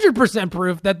 100%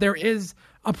 proof that there is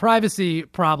a privacy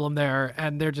problem there,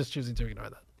 and they're just choosing to ignore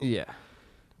that. Yeah.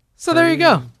 So there you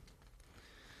go.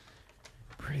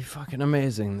 Pretty fucking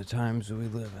amazing, the times we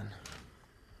live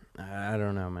in. I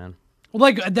don't know, man.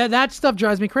 Like that stuff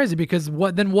drives me crazy because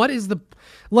what is the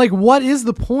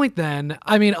point then?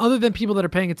 I mean, other than people that are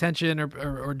paying attention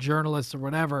or journalists or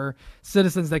whatever,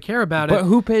 citizens that care about it. But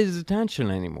who pays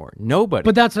attention anymore? Nobody.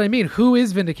 But that's what I mean. Who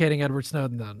is vindicating Edward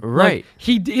Snowden then? Right. Like,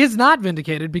 he is not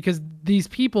vindicated because these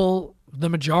people, the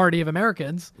majority of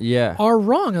Americans, are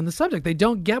wrong on the subject. They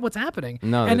don't get what's happening.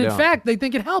 No, and they in don't. fact, they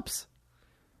think it helps.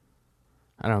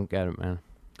 I don't get it, man.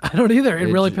 I don't either.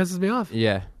 It really pisses me off.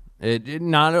 Yeah. It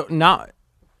not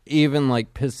even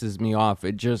like pisses me off.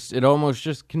 It almost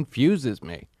just confuses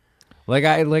me. Like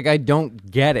I don't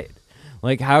get it.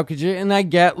 Like, how could you? And I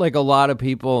get, like, a lot of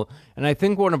people, and I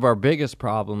think one of our biggest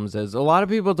problems is a lot of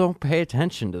people don't pay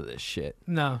attention to this shit.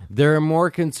 No. They're more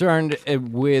concerned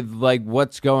with, like,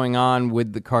 what's going on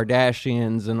with the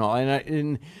Kardashians and all.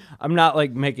 And I'm not,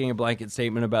 like, making a blanket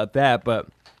statement about that, but...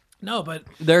 No, but...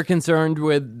 They're concerned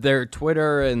with their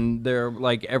Twitter and their,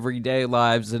 like, everyday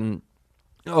lives and...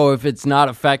 Oh, if it's not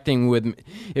affecting with...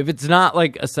 If it's not,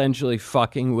 like, essentially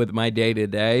fucking with my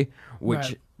day-to-day, which...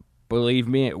 Right. Believe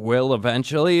me, it will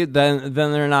eventually. Then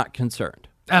they're not concerned.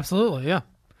 Absolutely, yeah.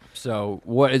 So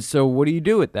what do you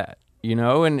do with that? You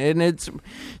know, and it's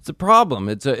a problem.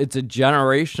 It's a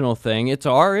generational thing. It's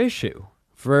our issue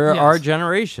for our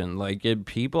generation. Like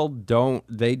people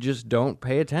just don't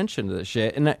pay attention to this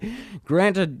shit. And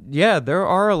granted, yeah, there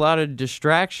are a lot of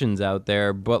distractions out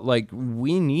there, but like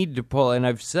we need to pull. And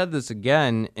I've said this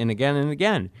again and again and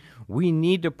again. We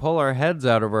need to pull our heads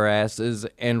out of our asses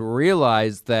and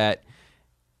realize that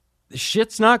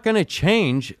shit's not going to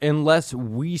change unless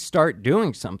we start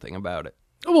doing something about it.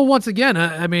 Well, once again,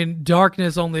 I mean,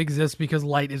 darkness only exists because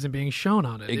light isn't being shown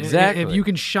on it. Exactly. If you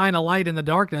can shine a light in the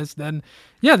darkness, then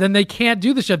they can't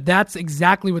do the shit. That's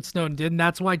exactly what Snowden did, and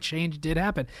that's why change did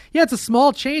happen. Yeah, it's a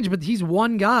small change, but he's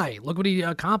one guy. Look what he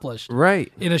accomplished.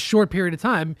 Right. In a short period of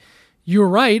time. You're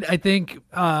right. I think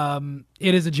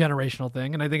it is a generational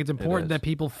thing, and I think it's important that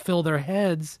people fill their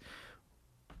heads.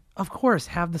 Of course,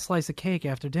 have the slice of cake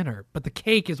after dinner, but the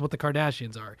cake is what the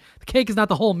Kardashians are. The cake is not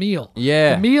the whole meal.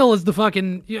 Yeah. The meal is the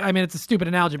fucking... I mean, it's a stupid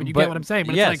analogy, but you get what I'm saying.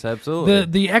 But yes, it's like absolutely.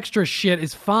 The extra shit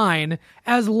is fine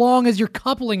as long as you're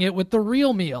coupling it with the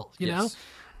real meal, you know?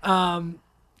 All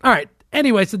right.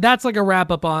 Anyway, so that's like a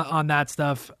wrap-up on that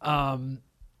stuff.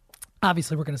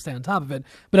 Obviously, we're going to stay on top of it,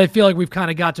 but I feel like we've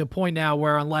kind of got to a point now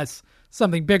where unless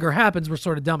something bigger happens, we're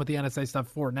sort of done with the NSA stuff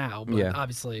for now. But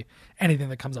obviously, anything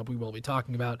that comes up, we will be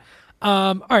talking about.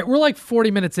 All right, we're like 40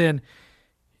 minutes in.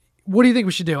 What do you think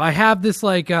we should do? I have this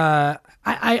like,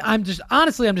 I'm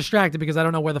distracted because I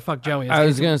don't know where the fuck Joey is. I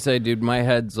was going to say, dude, my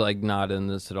head's like not in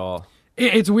this at all.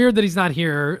 It's weird that he's not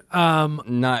here.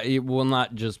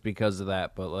 Not just because of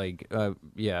that, but like,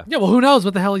 yeah. Yeah, well, who knows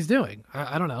what the hell he's doing?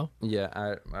 I don't know. Yeah,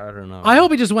 I don't know. I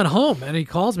hope he just went home and he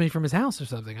calls me from his house or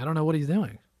something. I don't know what he's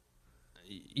doing.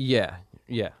 Yeah.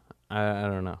 I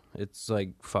don't know. It's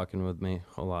like fucking with me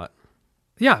a lot.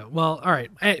 Yeah, well, all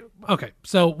right. Hey, okay,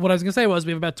 so what I was going to say was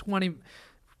we have about 20...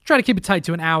 Try to keep it tight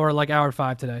to an hour, like hour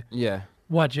 5 today. Yeah.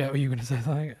 What, Joe? Are you going to say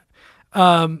something?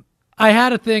 I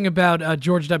had a thing about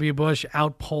George W. Bush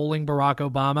outpolling Barack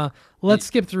Obama. Let's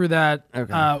skip through that.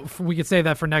 Okay. We could save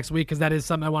that for next week because that is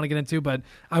something I want to get into, but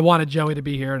I wanted Joey to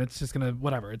be here, and it's just going to...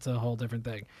 Whatever. It's a whole different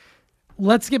thing.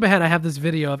 Let's skip ahead. I have this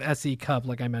video of S.E. Cupp,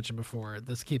 like I mentioned before.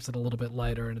 This keeps it a little bit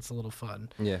lighter, and it's a little fun.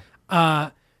 Yeah.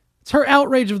 It's her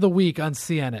outrage of the week on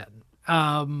CNN.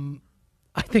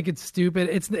 I think it's stupid.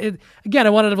 Again, I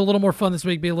wanted to have a little more fun this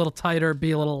week, be a little tighter,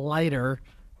 be a little lighter.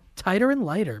 Tighter and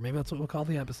lighter. Maybe that's what we'll call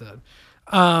the episode.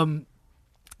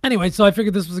 Anyway, so I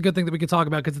figured this was a good thing that we could talk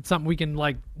about because it's something we can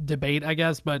like debate, I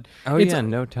guess. But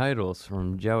no titles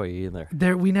from Joey either.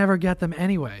 We never get them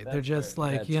anyway. They're just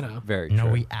like, very no,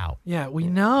 true. we out. Yeah, we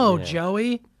know,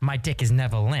 Joey. My dick is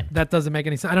never limp. That doesn't make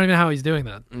any sense. I don't even know how he's doing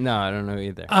that. No, I don't know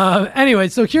either. Anyway,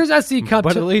 so here's S.E. Cupp.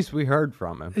 But at least we heard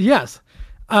from him. Yes.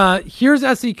 Here's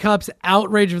S.E. Cupp's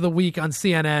outrage of the week on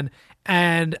CNN,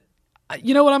 and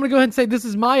you know what? I'm going to go ahead and say this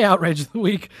is my outrage of the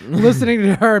week, listening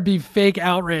to her be fake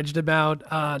outraged about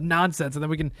nonsense, and then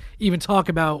we can even talk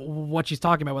about what she's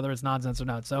talking about, whether it's nonsense or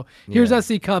not. So here's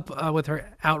S.E. Cupp with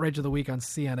her outrage of the week on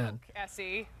CNN.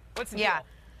 S.E., what's the deal?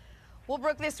 Well,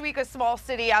 Brooke, this week a small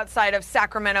city outside of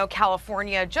Sacramento,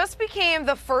 California, just became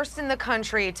the first in the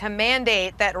country to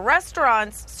mandate that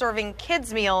restaurants serving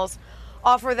kids' meals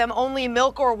offer them only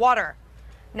milk or water.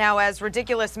 Now, as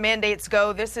ridiculous mandates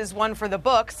go, this is one for the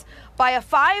books. By a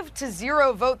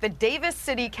 5-0 vote, the Davis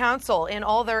City Council, in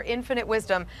all their infinite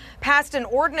wisdom, passed an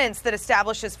ordinance that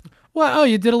establishes... Well,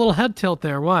 you did a little head tilt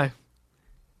there. Why?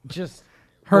 Just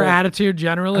her attitude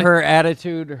generally? Her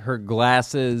attitude, her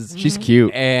glasses. She's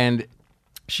cute. And...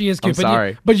 She is cute. I'm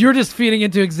sorry. But you're just feeding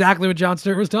into exactly what Jon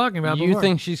Stewart was talking about You before.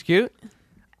 think she's cute?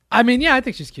 I mean, yeah, I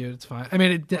think she's cute. It's fine. I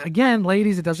mean, again,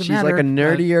 ladies, it doesn't matter. She's like a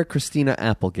nerdier Christina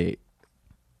Applegate.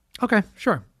 Okay,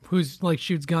 sure. Who's like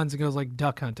shoots guns and goes like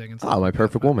duck hunting and stuff. Oh, my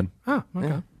perfect woman. Oh, okay.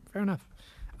 Yeah. Fair enough.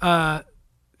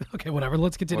 Okay, whatever.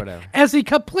 Let's continue. Whatever. S.E.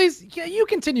 Cupp, please, you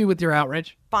continue with your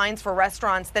outrage. Fines for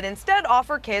restaurants that instead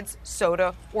offer kids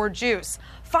soda or juice.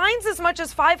 Fines as much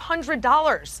as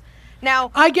 $500.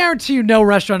 Now, I guarantee you no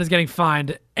restaurant is getting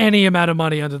fined any amount of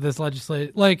money under this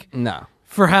legislation. Like, No.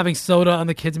 for having soda on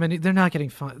the kids' menu. They're not getting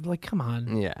fined. Like, come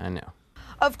on. Yeah, I know.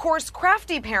 of course,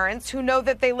 crafty parents who know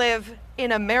that they live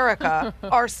in America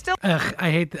are still Ugh, I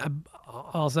hate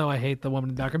also, I hate the woman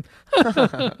in the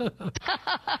background.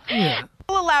 Yeah.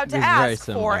 allowed to It's very ask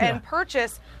similar. for and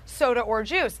purchase soda or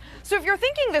juice. So if you're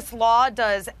thinking this law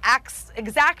does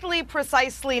exactly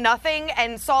precisely nothing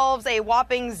and solves a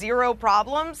whopping 0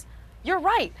 problems, you're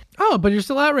right. Oh, but you're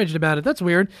still outraged about it. That's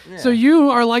weird. So you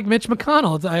are like Mitch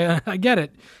McConnell. I get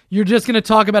it. You're just going to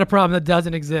talk about a problem that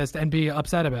doesn't exist and be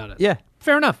upset about it. Yeah.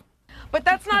 Fair enough. But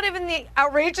that's not even the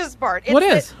outrageous part. It's What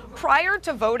is? that prior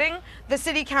to voting, the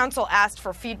city council asked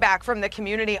for feedback from the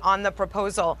community on the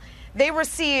proposal. They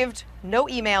received no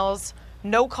emails,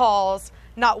 no calls,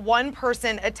 not one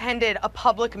person attended a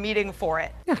public meeting for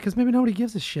it. Yeah, because maybe nobody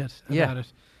gives a shit about it.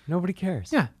 Nobody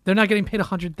cares. Yeah, they're not getting paid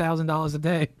 $100,000 a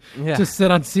day Yeah. to sit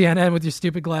on CNN with your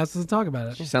stupid glasses and talk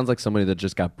about She it. sounds like somebody that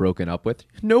just got broken up with.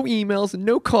 No emails and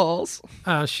no calls.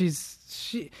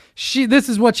 She this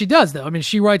is what she does though. I mean,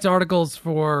 she writes articles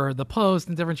for the Post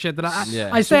and different shit that I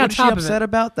stay So on what is she top of upset it.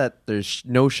 about that there's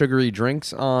no sugary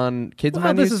drinks on kids' Well,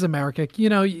 menus? this is America. You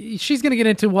know, she's going to get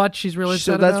into what she's really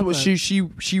So upset that's about. what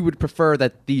but she would prefer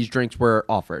that these drinks were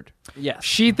offered. Yes.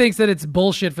 She thinks that it's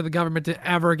bullshit for the government to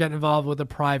ever get involved with a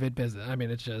private business. I mean,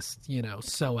 it's just,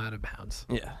 so out of bounds.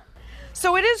 Yeah.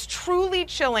 So it is truly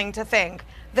chilling to think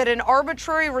that an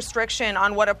arbitrary restriction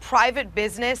on what a private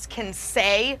business can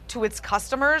say to its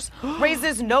customers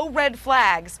raises no red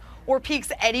flags or piques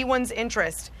anyone's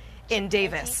interest in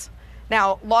Davis.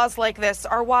 Now, laws like this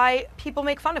are why people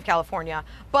make fun of California,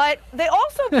 but they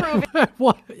also prove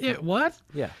What? Yeah, what?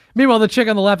 Yeah. Meanwhile, the chick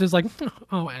on the left is like,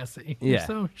 oh, Essie. Yeah.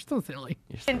 You're so silly.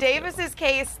 in Davis's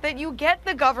case that you get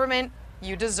the government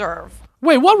you deserve.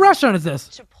 Wait, what restaurant is this?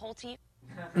 Chipotle.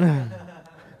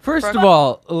 First of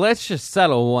all, let's just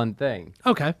settle one thing.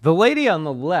 Okay. The lady on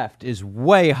the left is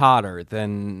way hotter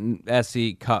than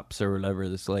S.E. Cups or whatever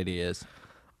this lady is.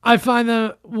 I find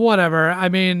them, whatever. I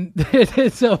mean,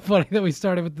 it's so funny that we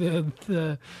started with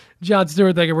the Jon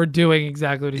Stewart thing and we're doing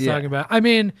exactly what he's talking about. I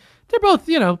mean, they're both,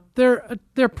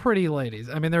 they're pretty ladies.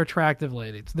 I mean, they're attractive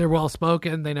ladies. They're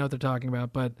well-spoken. They know what they're talking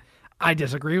about, but I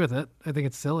disagree with it. I think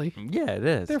it's silly. Yeah, it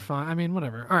is. They're fine. I mean,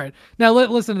 whatever. All right. Now,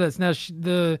 listen to this. Now,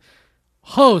 the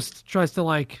host tries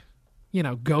to,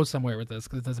 go somewhere with this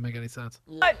because it doesn't make any sense.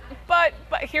 But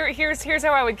here's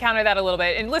how I would counter that a little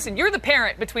bit. And listen, you're the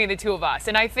parent between the two of us,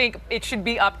 and I think it should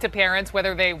be up to parents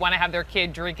whether they want to have their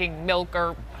kid drinking milk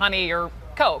or honey or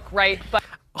Coke, right? But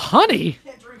honey?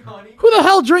 Who the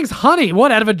hell drinks honey?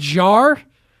 What, out of a jar?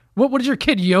 What is your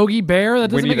kid, Yogi Bear? That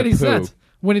doesn't Winnie make the any Pooh. sense.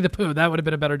 Winnie the Pooh. That would have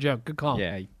been a better joke. Good call.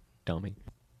 Yeah, you dummy.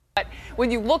 But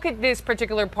when you look at this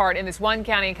particular part in this one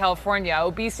county in California,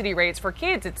 obesity rates for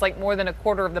kids, it's like more than a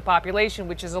quarter of the population,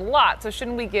 which is a lot. So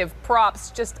shouldn't we give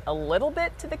props just a little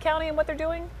bit to the county and what they're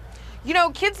doing?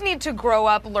 Kids need to grow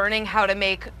up learning how to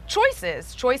make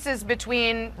choices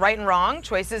between right and wrong,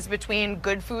 choices between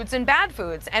good foods and bad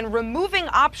foods, and removing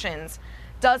options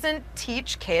doesn't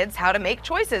teach kids how to make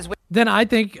choices. Then I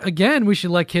think, again, we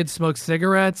should let kids smoke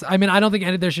cigarettes. I mean, I don't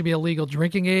think there should be a legal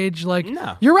drinking age.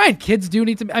 No. You're right. Kids do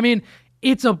need to. I mean,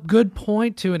 it's a good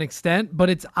point to an extent, but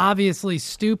it's obviously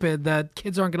stupid that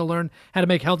kids aren't going to learn how to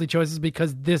make healthy choices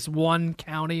because this one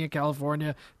county in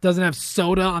California doesn't have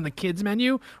soda on the kids'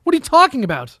 menu. What are you talking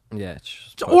about? Yeah.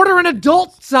 Just order an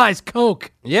adult-sized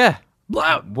Coke. Yeah.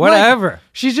 Whatever. Like,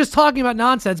 she's just talking about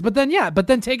nonsense, but then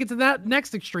take it to that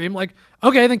next extreme. Like,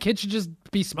 okay, then kids should just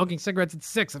be smoking cigarettes at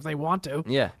 6 if they want to.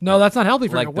 Yeah. No, that's not healthy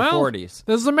for like you. the 40s.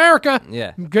 This is America.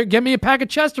 Yeah. Get me a pack of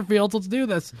Chesterfields. Let's do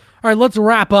this. All right, let's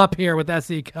wrap up here with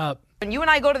SE Cup. When you and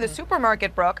I go to the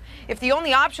supermarket, Brooke, if the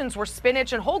only options were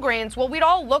spinach and whole grains, well, we'd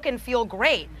all look and feel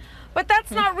great. But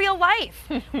that's not real life.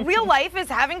 Real life is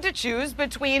having to choose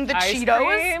between the Ice Cheetos.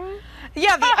 cream?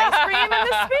 Yeah, the ice cream and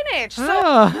the spinach.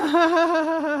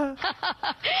 So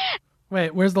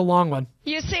Wait, where's the long one?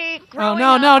 You see, Oh, growing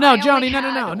no, up, I Joni, only no,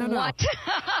 had no. what?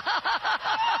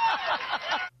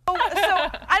 So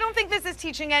I don't think this is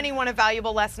teaching anyone a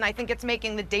valuable lesson. I think it's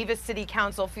making the Davis City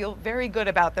Council feel very good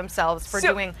about themselves for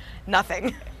doing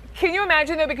nothing. Can you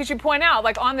imagine though, because you point out,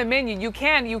 like on the menu, you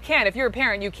can, if you're a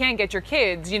parent, you can get your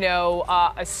kids,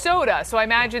 a soda. So I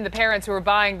imagine the parents who are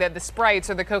buying the Sprites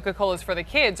or the Coca-Colas for the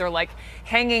kids are like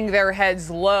hanging their heads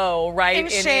low, right? In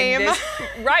shame.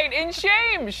 Right, in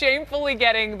shame, shamefully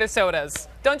getting the sodas.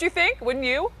 Don't you think? Wouldn't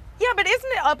you? Yeah, but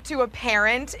isn't it up to a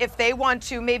parent if they want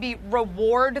to maybe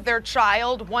reward their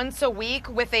child once a week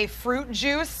with a fruit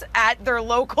juice at their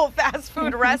local fast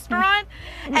food restaurant?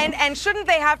 And shouldn't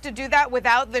they have to do that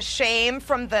without the shame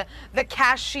from the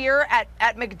cashier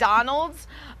at McDonald's?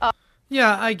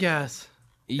 Yeah, I guess.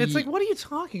 It's like, what are you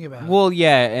talking about? Well,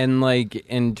 yeah,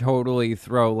 and totally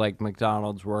throw like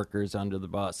McDonald's workers under the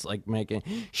bus, like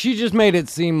she just made it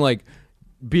seem like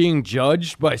being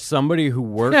judged by somebody who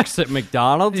works at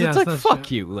McDonald's. Yes, it's like, fuck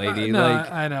true. you, lady. No,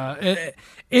 like, I know.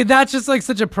 That's just like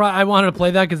such a I wanted to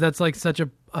play that because that's like such a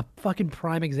fucking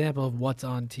prime example of what's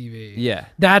on TV. Yeah.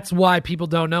 That's why people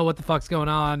don't know what the fuck's going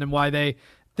on and why they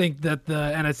think that the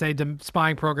NSA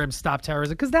spying programs stop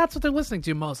terrorism, because that's what they're listening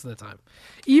to most of the time.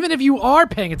 Even if you are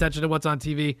paying attention to what's on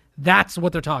TV, that's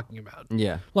what they're talking about.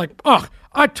 Yeah. Like,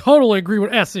 I totally agree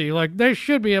with Essie. Like, they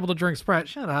should be able to drink Sprite.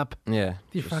 Shut up. Yeah.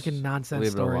 These fucking nonsense leave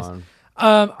it stories. alone.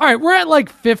 All right, we're at like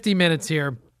 50 minutes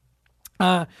here.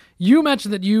 You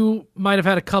mentioned that you might have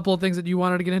had a couple of things that you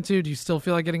wanted to get into. Do you still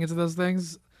feel like getting into those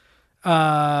things?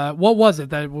 What was it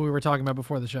that we were talking about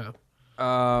before the show?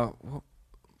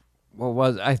 What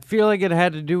was I feel like it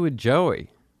had to do with Joey,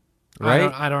 right?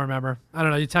 I don't remember. I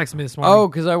don't know. You texted me this morning. Oh,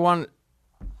 because I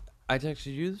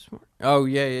texted you this morning. Oh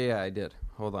yeah, I did.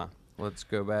 Hold on. Let's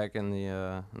go back in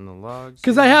the logs.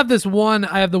 Because I have this one.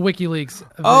 I have the WikiLeaks.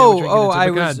 I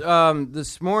was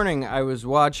this morning. I was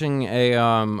watching a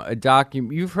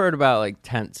You've heard about like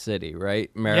Tent City, right?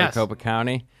 Maricopa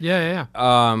County. Yeah.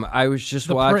 I was just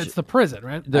watching. It's the prison,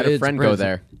 right? I had a friend go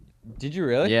there. Did you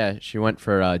really? Yeah, she went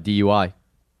for DUI.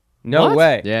 No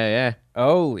way. Yeah.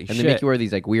 Holy shit. And they make you wear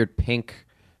these like weird pink.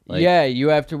 Yeah, you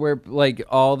have to wear like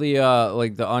all the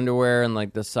like the underwear and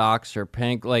like the socks are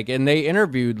pink. Like, and they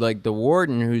interviewed like the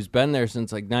warden who's been there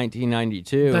since like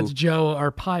 1992. That's Joe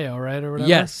Arpaio, right, or whatever.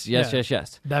 Yes.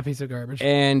 That piece of garbage.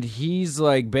 And he's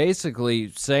like basically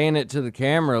saying it to the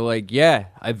camera, like, yeah,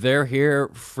 they're here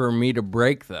for me to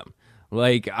break them.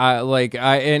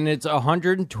 And it's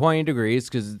 120 degrees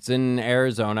because it's in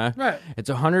Arizona. Right. It's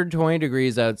 120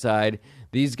 degrees outside.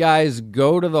 These guys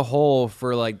go to the hole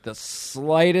for like the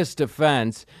slightest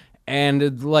offense,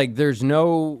 and like they're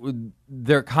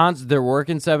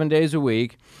working 7 days a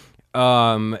week. They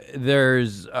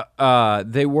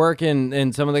work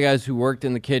in some of the guys who worked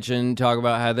in the kitchen talk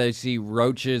about how they see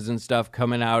roaches and stuff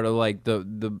coming out of like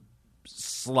the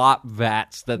slop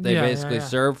vats that they basically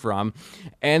serve from.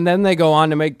 And then they go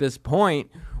on to make this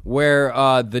point where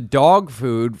the dog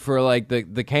food for like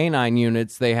the canine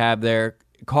units they have there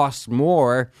costs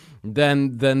more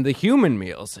than the human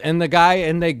meals. And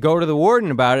they go to the warden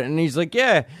about it, and he's like,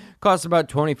 yeah, costs about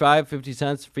 25-50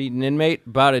 cents to feed an inmate,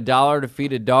 about $1 to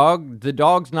feed a dog. The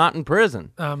dog's not in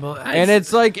prison. And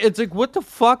it's like what the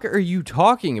fuck are you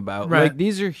talking about? Right. Like,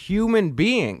 these are human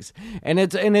beings, and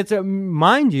it's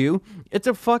mind you, it's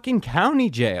a fucking county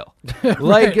jail.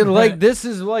 Like this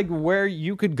is like where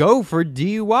you could go for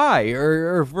DUI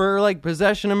or for like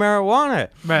possession of marijuana.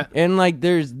 Right. And like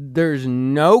there's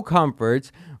no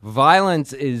comforts.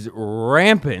 Violence is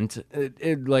rampant,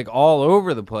 like all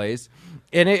over the place.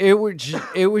 And it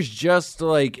was just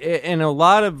like, and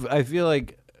I feel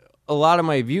like a lot of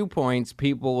my viewpoints,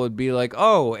 people would be like,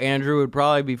 oh, Andrew would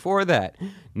probably be for that.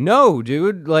 No,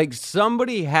 dude, like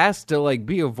somebody has to like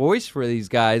be a voice for these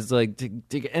guys, like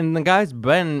and the guy's he's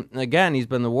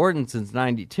been the warden since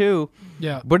 92.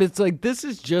 Yeah. But it's like, this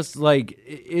is just like,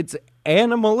 it's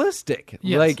animalistic.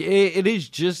 Yes. Like it is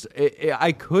just,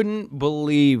 I couldn't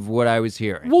believe what I was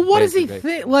hearing. Well, what does he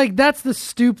think? Like, that's the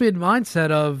stupid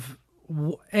mindset of,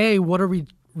 what are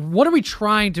we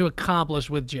trying to accomplish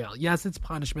with jail? Yes, it's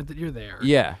punishment that you're there.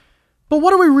 Yeah. But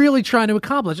what are we really trying to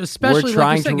accomplish? Especially we're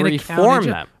trying like you're saying, to in a reform county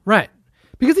jail. them. Right.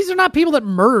 Because these are not people that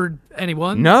murdered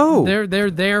anyone. No.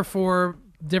 They're there for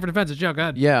different offenses. Joe, go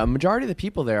ahead. Yeah, a majority of the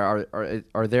people there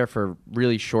are there for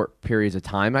really short periods of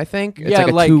time, I think. It's Yeah,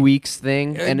 like a 2 weeks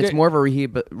thing, and it's more of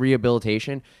a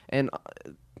rehabilitation. And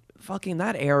fucking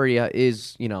that area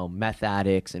is, meth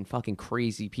addicts and fucking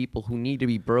crazy people who need to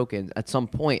be broken at some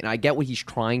point. And I get what he's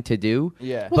trying to do.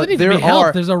 Yeah. Well, but they need to be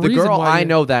helped. There's a reason the girl why I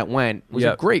know that went was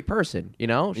Yep. a great person. She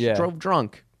Yeah. drove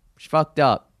drunk. She fucked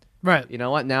up. Right. You know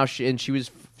what? Now she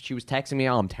was texting me,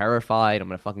 "Oh, I'm terrified. I'm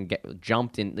gonna fucking get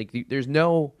jumped in." Like, it's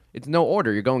no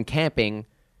order. You're going camping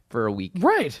for a week,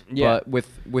 Right. Yeah. But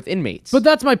with inmates. But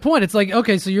that's my point. It's like,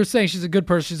 okay, so you're saying she's a good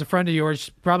person. She's a friend of yours. She's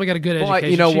probably got a good Well,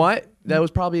 education. you know what? That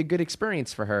was probably a good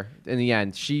experience for her in the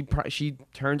end. She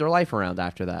turned her life around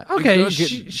after that. Okay,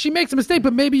 she makes a mistake,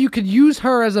 but maybe you could use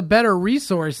her as a better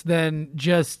resource than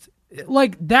just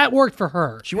like that worked for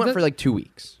her. She went for like 2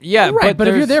 weeks. Yeah, right. But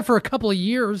if you're there for a couple of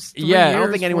years, 3 I years,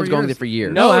 don't think anyone's going there for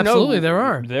years. No, absolutely, there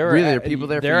are. Really, there are people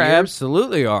there for years? There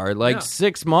absolutely are. Like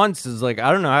 6 months is like,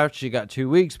 I don't know how she got 2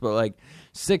 weeks, but like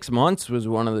 6 months was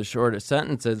one of the shortest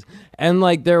sentences. And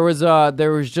like there was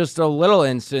just a little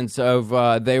instance of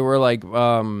they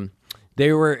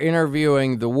were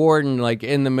interviewing the warden like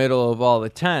in the middle of all the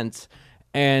tents.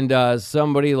 And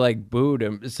somebody like booed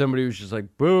him. Somebody was just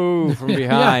like boo from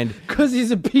behind because he's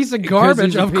a piece of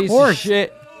garbage. Of course,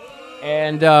 shit.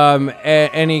 And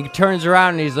he turns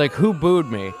around and he's like, "Who booed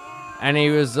me?" And he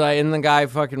was like, and the guy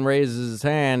fucking raises his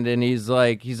hand and he's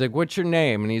like, "What's your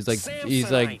name?" And he's like,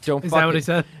 "Don't." Is that what he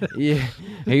said? Yeah.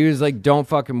 He was like, "Don't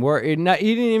fucking worry." He didn't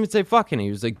even say fucking.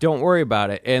 He was like, "Don't worry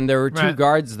about it." And there were two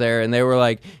guards there, and they were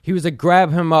like, he was like,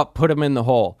 "Grab him up, put him in the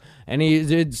hole." And he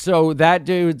did, so that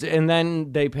dude's, and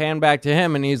then they pan back to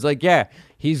him and he's like, yeah,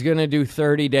 he's going to do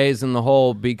 30 days in the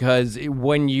hole because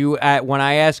when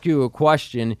I ask you a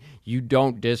question, you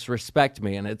don't disrespect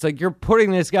me. And it's like, you're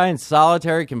putting this guy in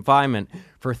solitary confinement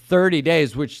for 30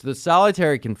 days, which the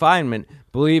solitary confinement,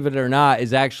 believe it or not,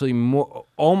 is actually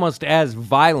almost as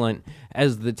violent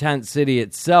as the tent city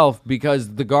itself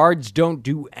because the guards don't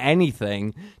do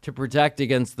anything to protect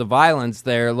against the violence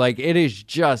there. Like, it is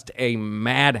just a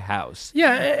madhouse.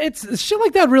 Yeah, it's shit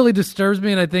like that really disturbs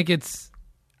me, and I think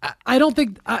I don't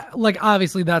think, like,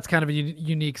 obviously that's kind of a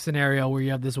unique scenario where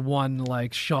you have this one,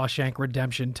 like, Shawshank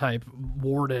Redemption type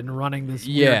warden running this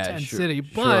weird tent city,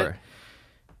 but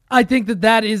I think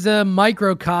that is a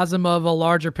microcosm of a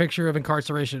larger picture of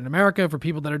incarceration in America for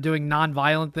people that are doing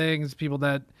nonviolent things, people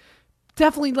that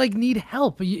definitely like need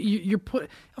help. You're put.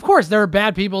 Of course, there are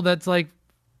bad people that's like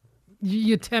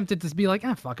you tempted to be like,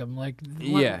 fuck them, like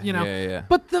yeah.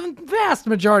 But the vast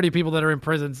majority of people that are in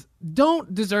prisons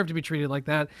don't deserve to be treated like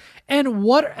that. And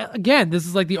again, this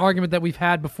is like the argument that we've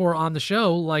had before on the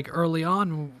show, like early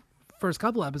on, first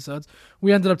couple episodes,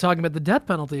 we ended up talking about the death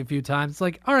penalty a few times. It's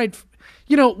like, all right,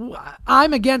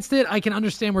 I'm against it. I can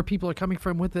understand where people are coming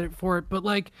from with it for it, but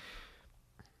like,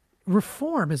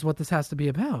 reform is what this has to be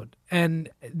about. And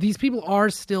these people are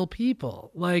still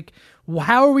people. Like,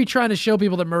 how are we trying to show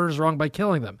people that murder is wrong by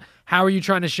killing them? How are you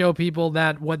trying to show people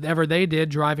that whatever they did,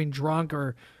 driving drunk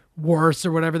or worse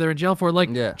or whatever they're in jail for,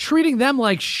 like treating them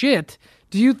like shit?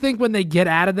 Do you think when they get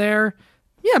out of there,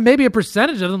 maybe a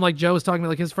percentage of them, like Joe was talking about,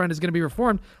 like his friend is going to be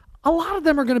reformed, a lot of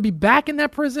them are going to be back in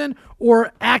that prison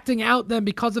or acting out them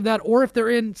because of that, or if they're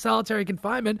in solitary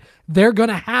confinement, they're going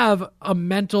to have a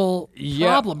mental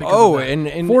problem because of that,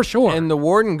 and for sure. And the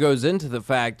warden goes into the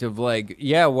fact of like,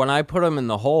 when I put them in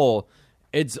the hole,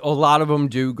 it's a lot of them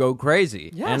do go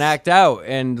crazy and act out,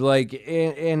 and like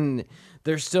and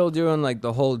they're still doing like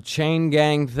the whole chain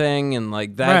gang thing, and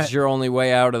like that's your only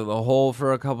way out of the hole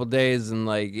for a couple days, and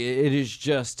like it is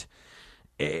just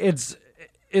it's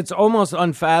almost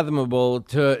unfathomable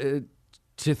to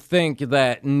think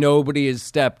that nobody has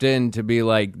stepped in to be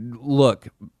like, look,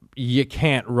 you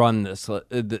can't run this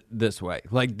way.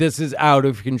 Like, this is out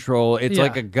of control. It's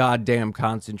like a goddamn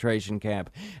concentration camp.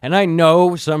 And I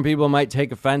know some people might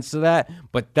take offense to that,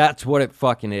 but that's what it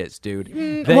fucking is, dude.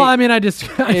 I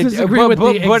disagree with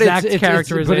the exact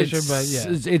characterization,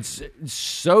 but it's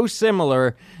so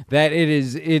similar that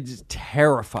it's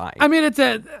terrifying. I mean, it's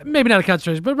maybe not a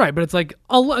concentration, but but it's like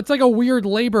a weird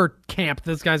labor camp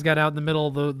this guy's got out in the middle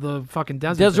of the fucking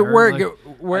desert. Does it work?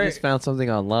 I just found something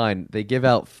online. They give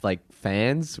out like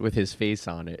fans with his face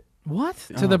on it. What?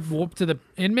 To the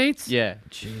inmates? Yeah.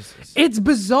 Jesus. It's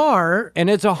bizarre.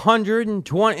 And it's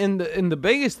 120 and the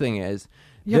biggest thing is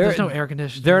there's no air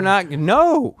conditioning.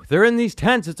 They're in these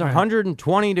tents. It's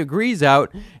 120 degrees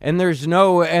out, and there's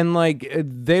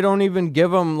they don't even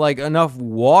give them like enough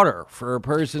water for a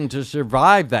person to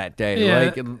survive that day.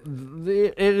 Yeah. Like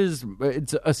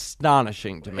it's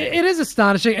astonishing to me. It is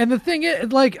astonishing, and the thing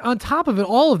is, like on top of it,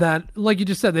 all of that, like you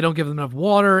just said, they don't give them enough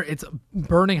water. It's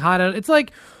burning hot out. It's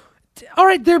like, all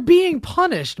right, they're being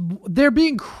punished. They're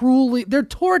being cruelly. They're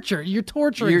tortured. You're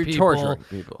torturing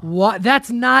people. What?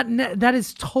 That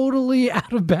is totally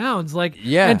out of bounds. Like,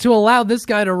 and to allow this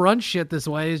guy to run shit this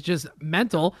way is just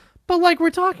mental. But like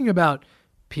we're talking about,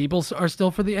 people are still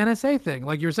for the NSA thing.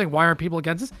 Like you were saying, why aren't people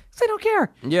against this? Because they don't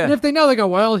care. Yeah. And if they know, they go,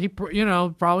 well, he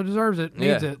probably deserves it,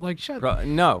 needs it. Like shit.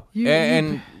 No.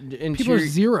 And people are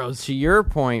zeros. To your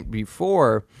point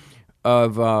before,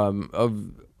 of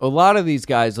a lot of these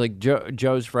guys, like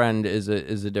Joe's friend is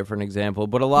a different example,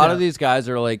 but a lot of these guys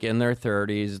are like in their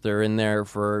 30s. They're in there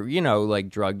for, like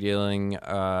drug dealing,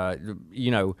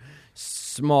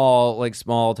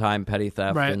 small time petty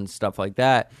theft and stuff like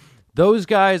that. those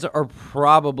guys are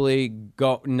probably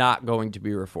not going to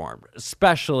be reformed,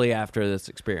 especially after this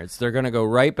experience. They're going to go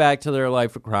right back to their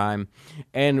life of crime,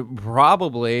 and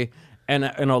probably, and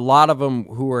a lot of them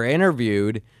who were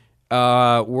interviewed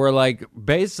were like,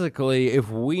 basically, if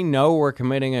we know we're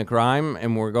committing a crime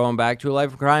and we're going back to a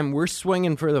life of crime, we're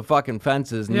swinging for the fucking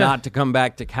fences, not to come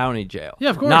back to county jail.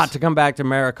 Yeah, of course. Not to come back to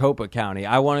Maricopa County.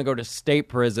 I want to go to state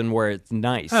prison where it's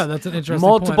nice. Oh, that's an interesting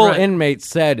Multiple point, right. inmates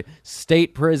said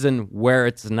state prison where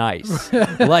it's nice.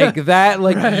 Like that,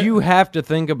 like Right. you have to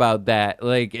think about that.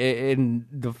 Like in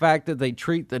the fact that they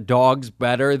treat the dogs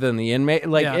better than the inmate,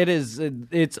 like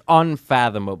it's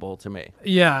unfathomable to me.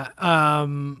 Yeah.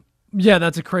 Yeah,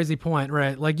 that's a crazy point,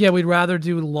 right? Like, yeah, we'd rather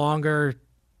do longer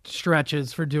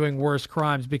stretches for doing worse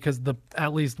crimes because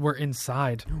at least we're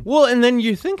inside. Well, and then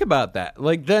you think about that.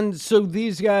 Like, then, so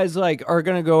these guys, like, are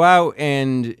going to go out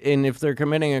and if they're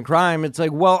committing a crime, it's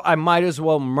like, well, I might as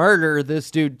well murder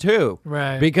this dude too.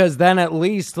 Right. Because then at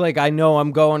least, like, I know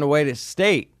I'm going away to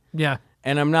state. Yeah.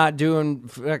 And I'm not doing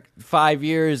 5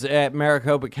 years at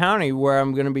Maricopa County where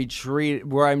I'm going to be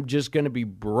where I'm just going to be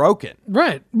broken.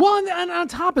 Right. Well, and on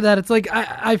top of that, it's like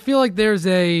I feel like there's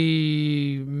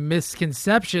a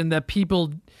misconception that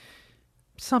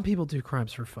some people do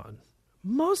crimes for fun.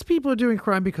 Most people are doing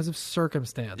crime because of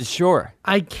circumstance. Sure.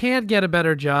 I can't get a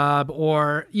better job,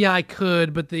 or yeah, I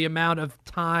could, but the amount of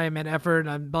time and effort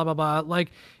and blah, blah, blah.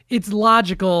 Like, it's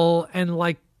logical, and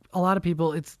like, a lot of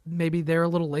people, it's maybe they're a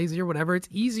little lazy or whatever. It's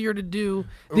easier to do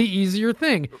the easier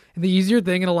thing. And the easier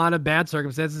thing in a lot of bad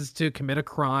circumstances is to commit a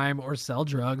crime or sell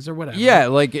drugs or whatever. Yeah,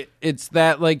 like it's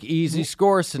that like easy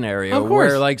score scenario Of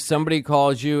course. where like somebody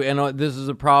calls you, and this is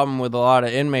a problem with a lot of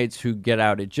inmates who get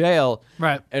out of jail.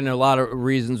 Right. And a lot of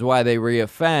reasons why they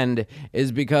reoffend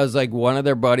is because like one of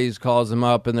their buddies calls them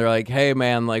up and they're like, hey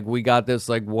man, like we got this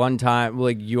like one time,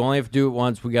 like you only have to do it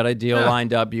once. We got a deal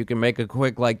lined up. You can make a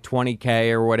quick like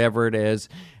 $20K or whatever it is.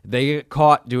 They get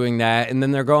caught doing that, and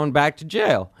then they're going back to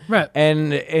jail. Right.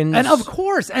 And of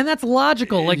course, and that's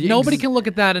logical. Like, nobody can look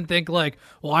at that and think like,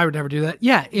 well, I would never do that.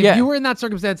 Yeah, if you were in that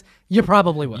circumstance, you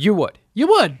probably would. You would. You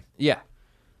would. Yeah.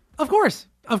 Of course.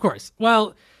 Of course.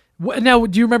 Well, now,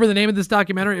 do you remember the name of this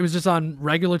documentary? It was just on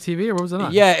regular TV, or what was it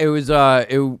on? Yeah, it was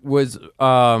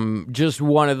just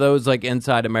one of those like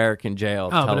Inside American Jail.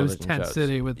 Oh, but it was television Tent shows.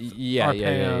 City with yeah,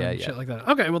 and shit like that.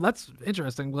 Okay, well, that's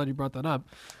interesting. I'm glad you brought that up.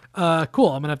 Cool.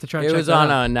 I'm gonna have to try. It check was that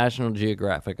on out. National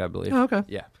Geographic, I believe. Oh, okay.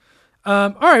 Yeah.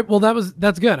 All right. Well,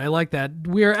 that's good. I like that.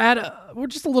 We're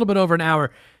just a little bit over an hour.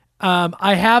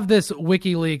 I have this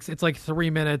WikiLeaks. It's like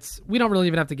 3 minutes. We don't really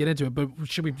even have to get into it, but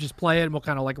should we just play it and we'll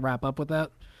kind of like wrap up with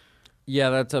that?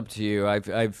 Yeah, that's up to you.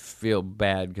 I feel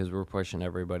bad because we're pushing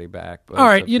everybody back. But all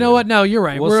right, you know what? No, you're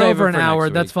right. We'll we're save over it an for hour.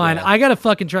 next That's week, fine. yeah. I gotta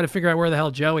fucking try to figure out where the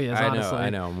hell Joey is. Honestly, I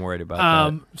know. I'm worried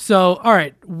about that. So, all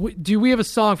right. Do we have a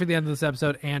song for the end of this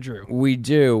episode, Andrew? We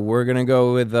do. We're gonna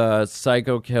go with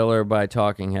 "Psycho Killer" by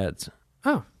Talking Heads.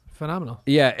 Oh, phenomenal.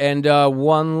 Yeah, and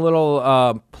one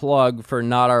little plug for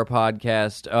Not Our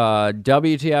Podcast,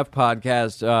 WTF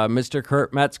Podcast. Mr.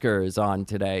 Kurt Metzger is on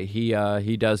today.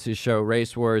 He does his show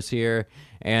Race Wars here,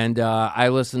 and I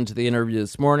listened to the interview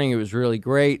this morning. It was really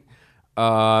great.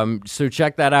 So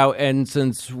check that out. And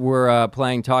since we're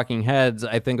playing Talking Heads,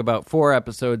 I think about 4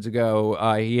 episodes ago,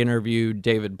 he interviewed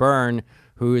David Byrne,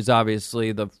 who is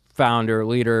obviously the founder,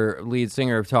 lead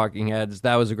singer of Talking Heads.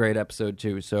 That was a great episode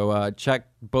too. So check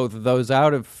both of those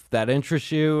out if that interests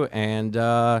you. And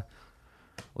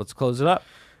let's close it up.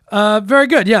 Very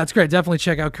good. Yeah, it's great. Definitely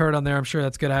check out Kurt on there. I'm sure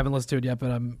that's good. I haven't listened to it yet,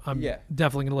 but I'm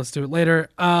definitely going to listen to it later.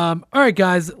 All right,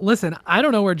 guys, listen, I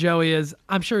don't know where Joey is.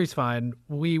 I'm sure he's fine.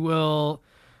 We will...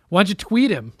 Why don't you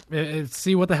tweet him?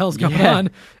 See what the hell's going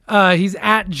on. He's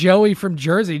at Joey from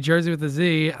Jersey with a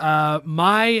Z.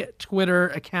 My Twitter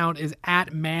account is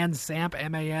at mansamp,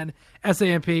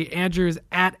 MANSAMP. Andrew's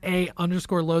at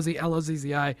 @A_Lozzi,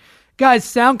 LOZZI. Guys,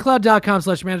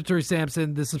 SoundCloud.com/mandatory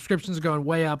Samson. The subscriptions are going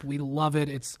way up. We love it.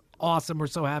 It's awesome. We're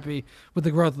so happy with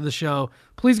the growth of the show.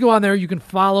 Please go on there. You can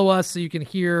follow us so you can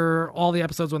hear all the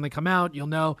episodes when they come out. You'll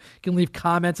know. You can leave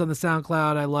comments on the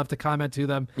SoundCloud. I love to comment to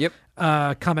them. Yep.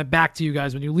 Comment back to you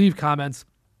guys when you leave comments.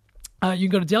 You can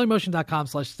go to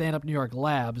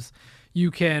dailymotion.com/standupnewyorklabs. You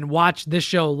can watch this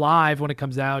show live when it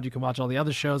comes out. You can watch all the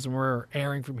other shows when we're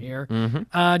airing from here.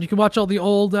 You can watch all the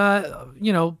old,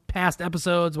 past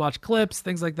episodes, watch clips,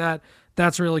 things like that.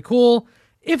 That's really cool.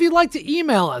 If you'd like to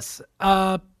email us,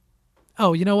 oh,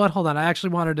 you know what? Hold on. I actually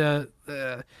wanted to...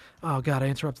 oh, God, I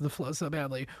interrupted the flow so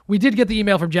badly. We did get the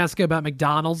email from Jessica about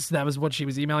McDonald's. That was what she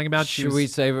was emailing about. Should we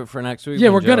save it for next week? Yeah,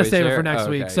 when we're going to Joey's save it here? for next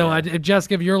Okay, week. So, yeah. if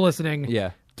Jessica, if you're listening...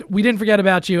 Yeah. we didn't forget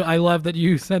about you. I love that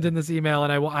you sent in this email,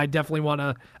 and I definitely want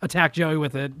to attack Joey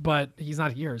with it, but he's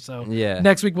not here. So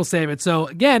next week we'll save it. So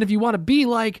again, if you want to be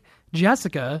like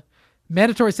Jessica,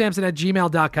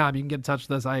 mandatorysamson@gmail.com. You can get in touch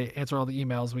with us. I answer all the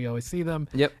emails. We always see them.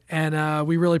 Yep. And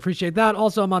we really appreciate that.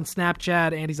 Also, I'm on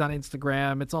Snapchat. Andy's on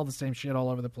Instagram. It's all the same shit all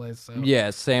over the place. So.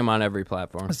 Yeah, same on every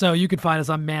platform. So you can find us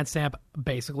on Manstamp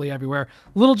basically everywhere.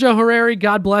 Little Joe Herreri,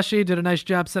 God bless you. Did a nice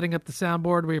job setting up the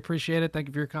soundboard. We appreciate it. Thank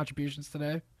you for your contributions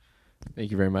today. Thank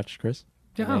you very much, Chris.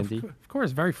 Yeah, of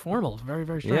course. Very formal. Very,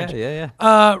 very strange.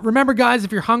 Yeah. Remember, guys,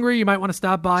 if you're hungry, you might want to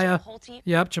stop by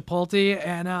Chipotle.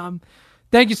 And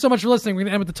thank you so much for listening. We're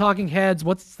going to end with the Talking Heads.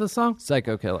 What's the song?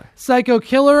 Psycho Killer. Psycho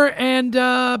Killer. And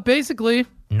basically...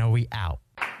 No, we out.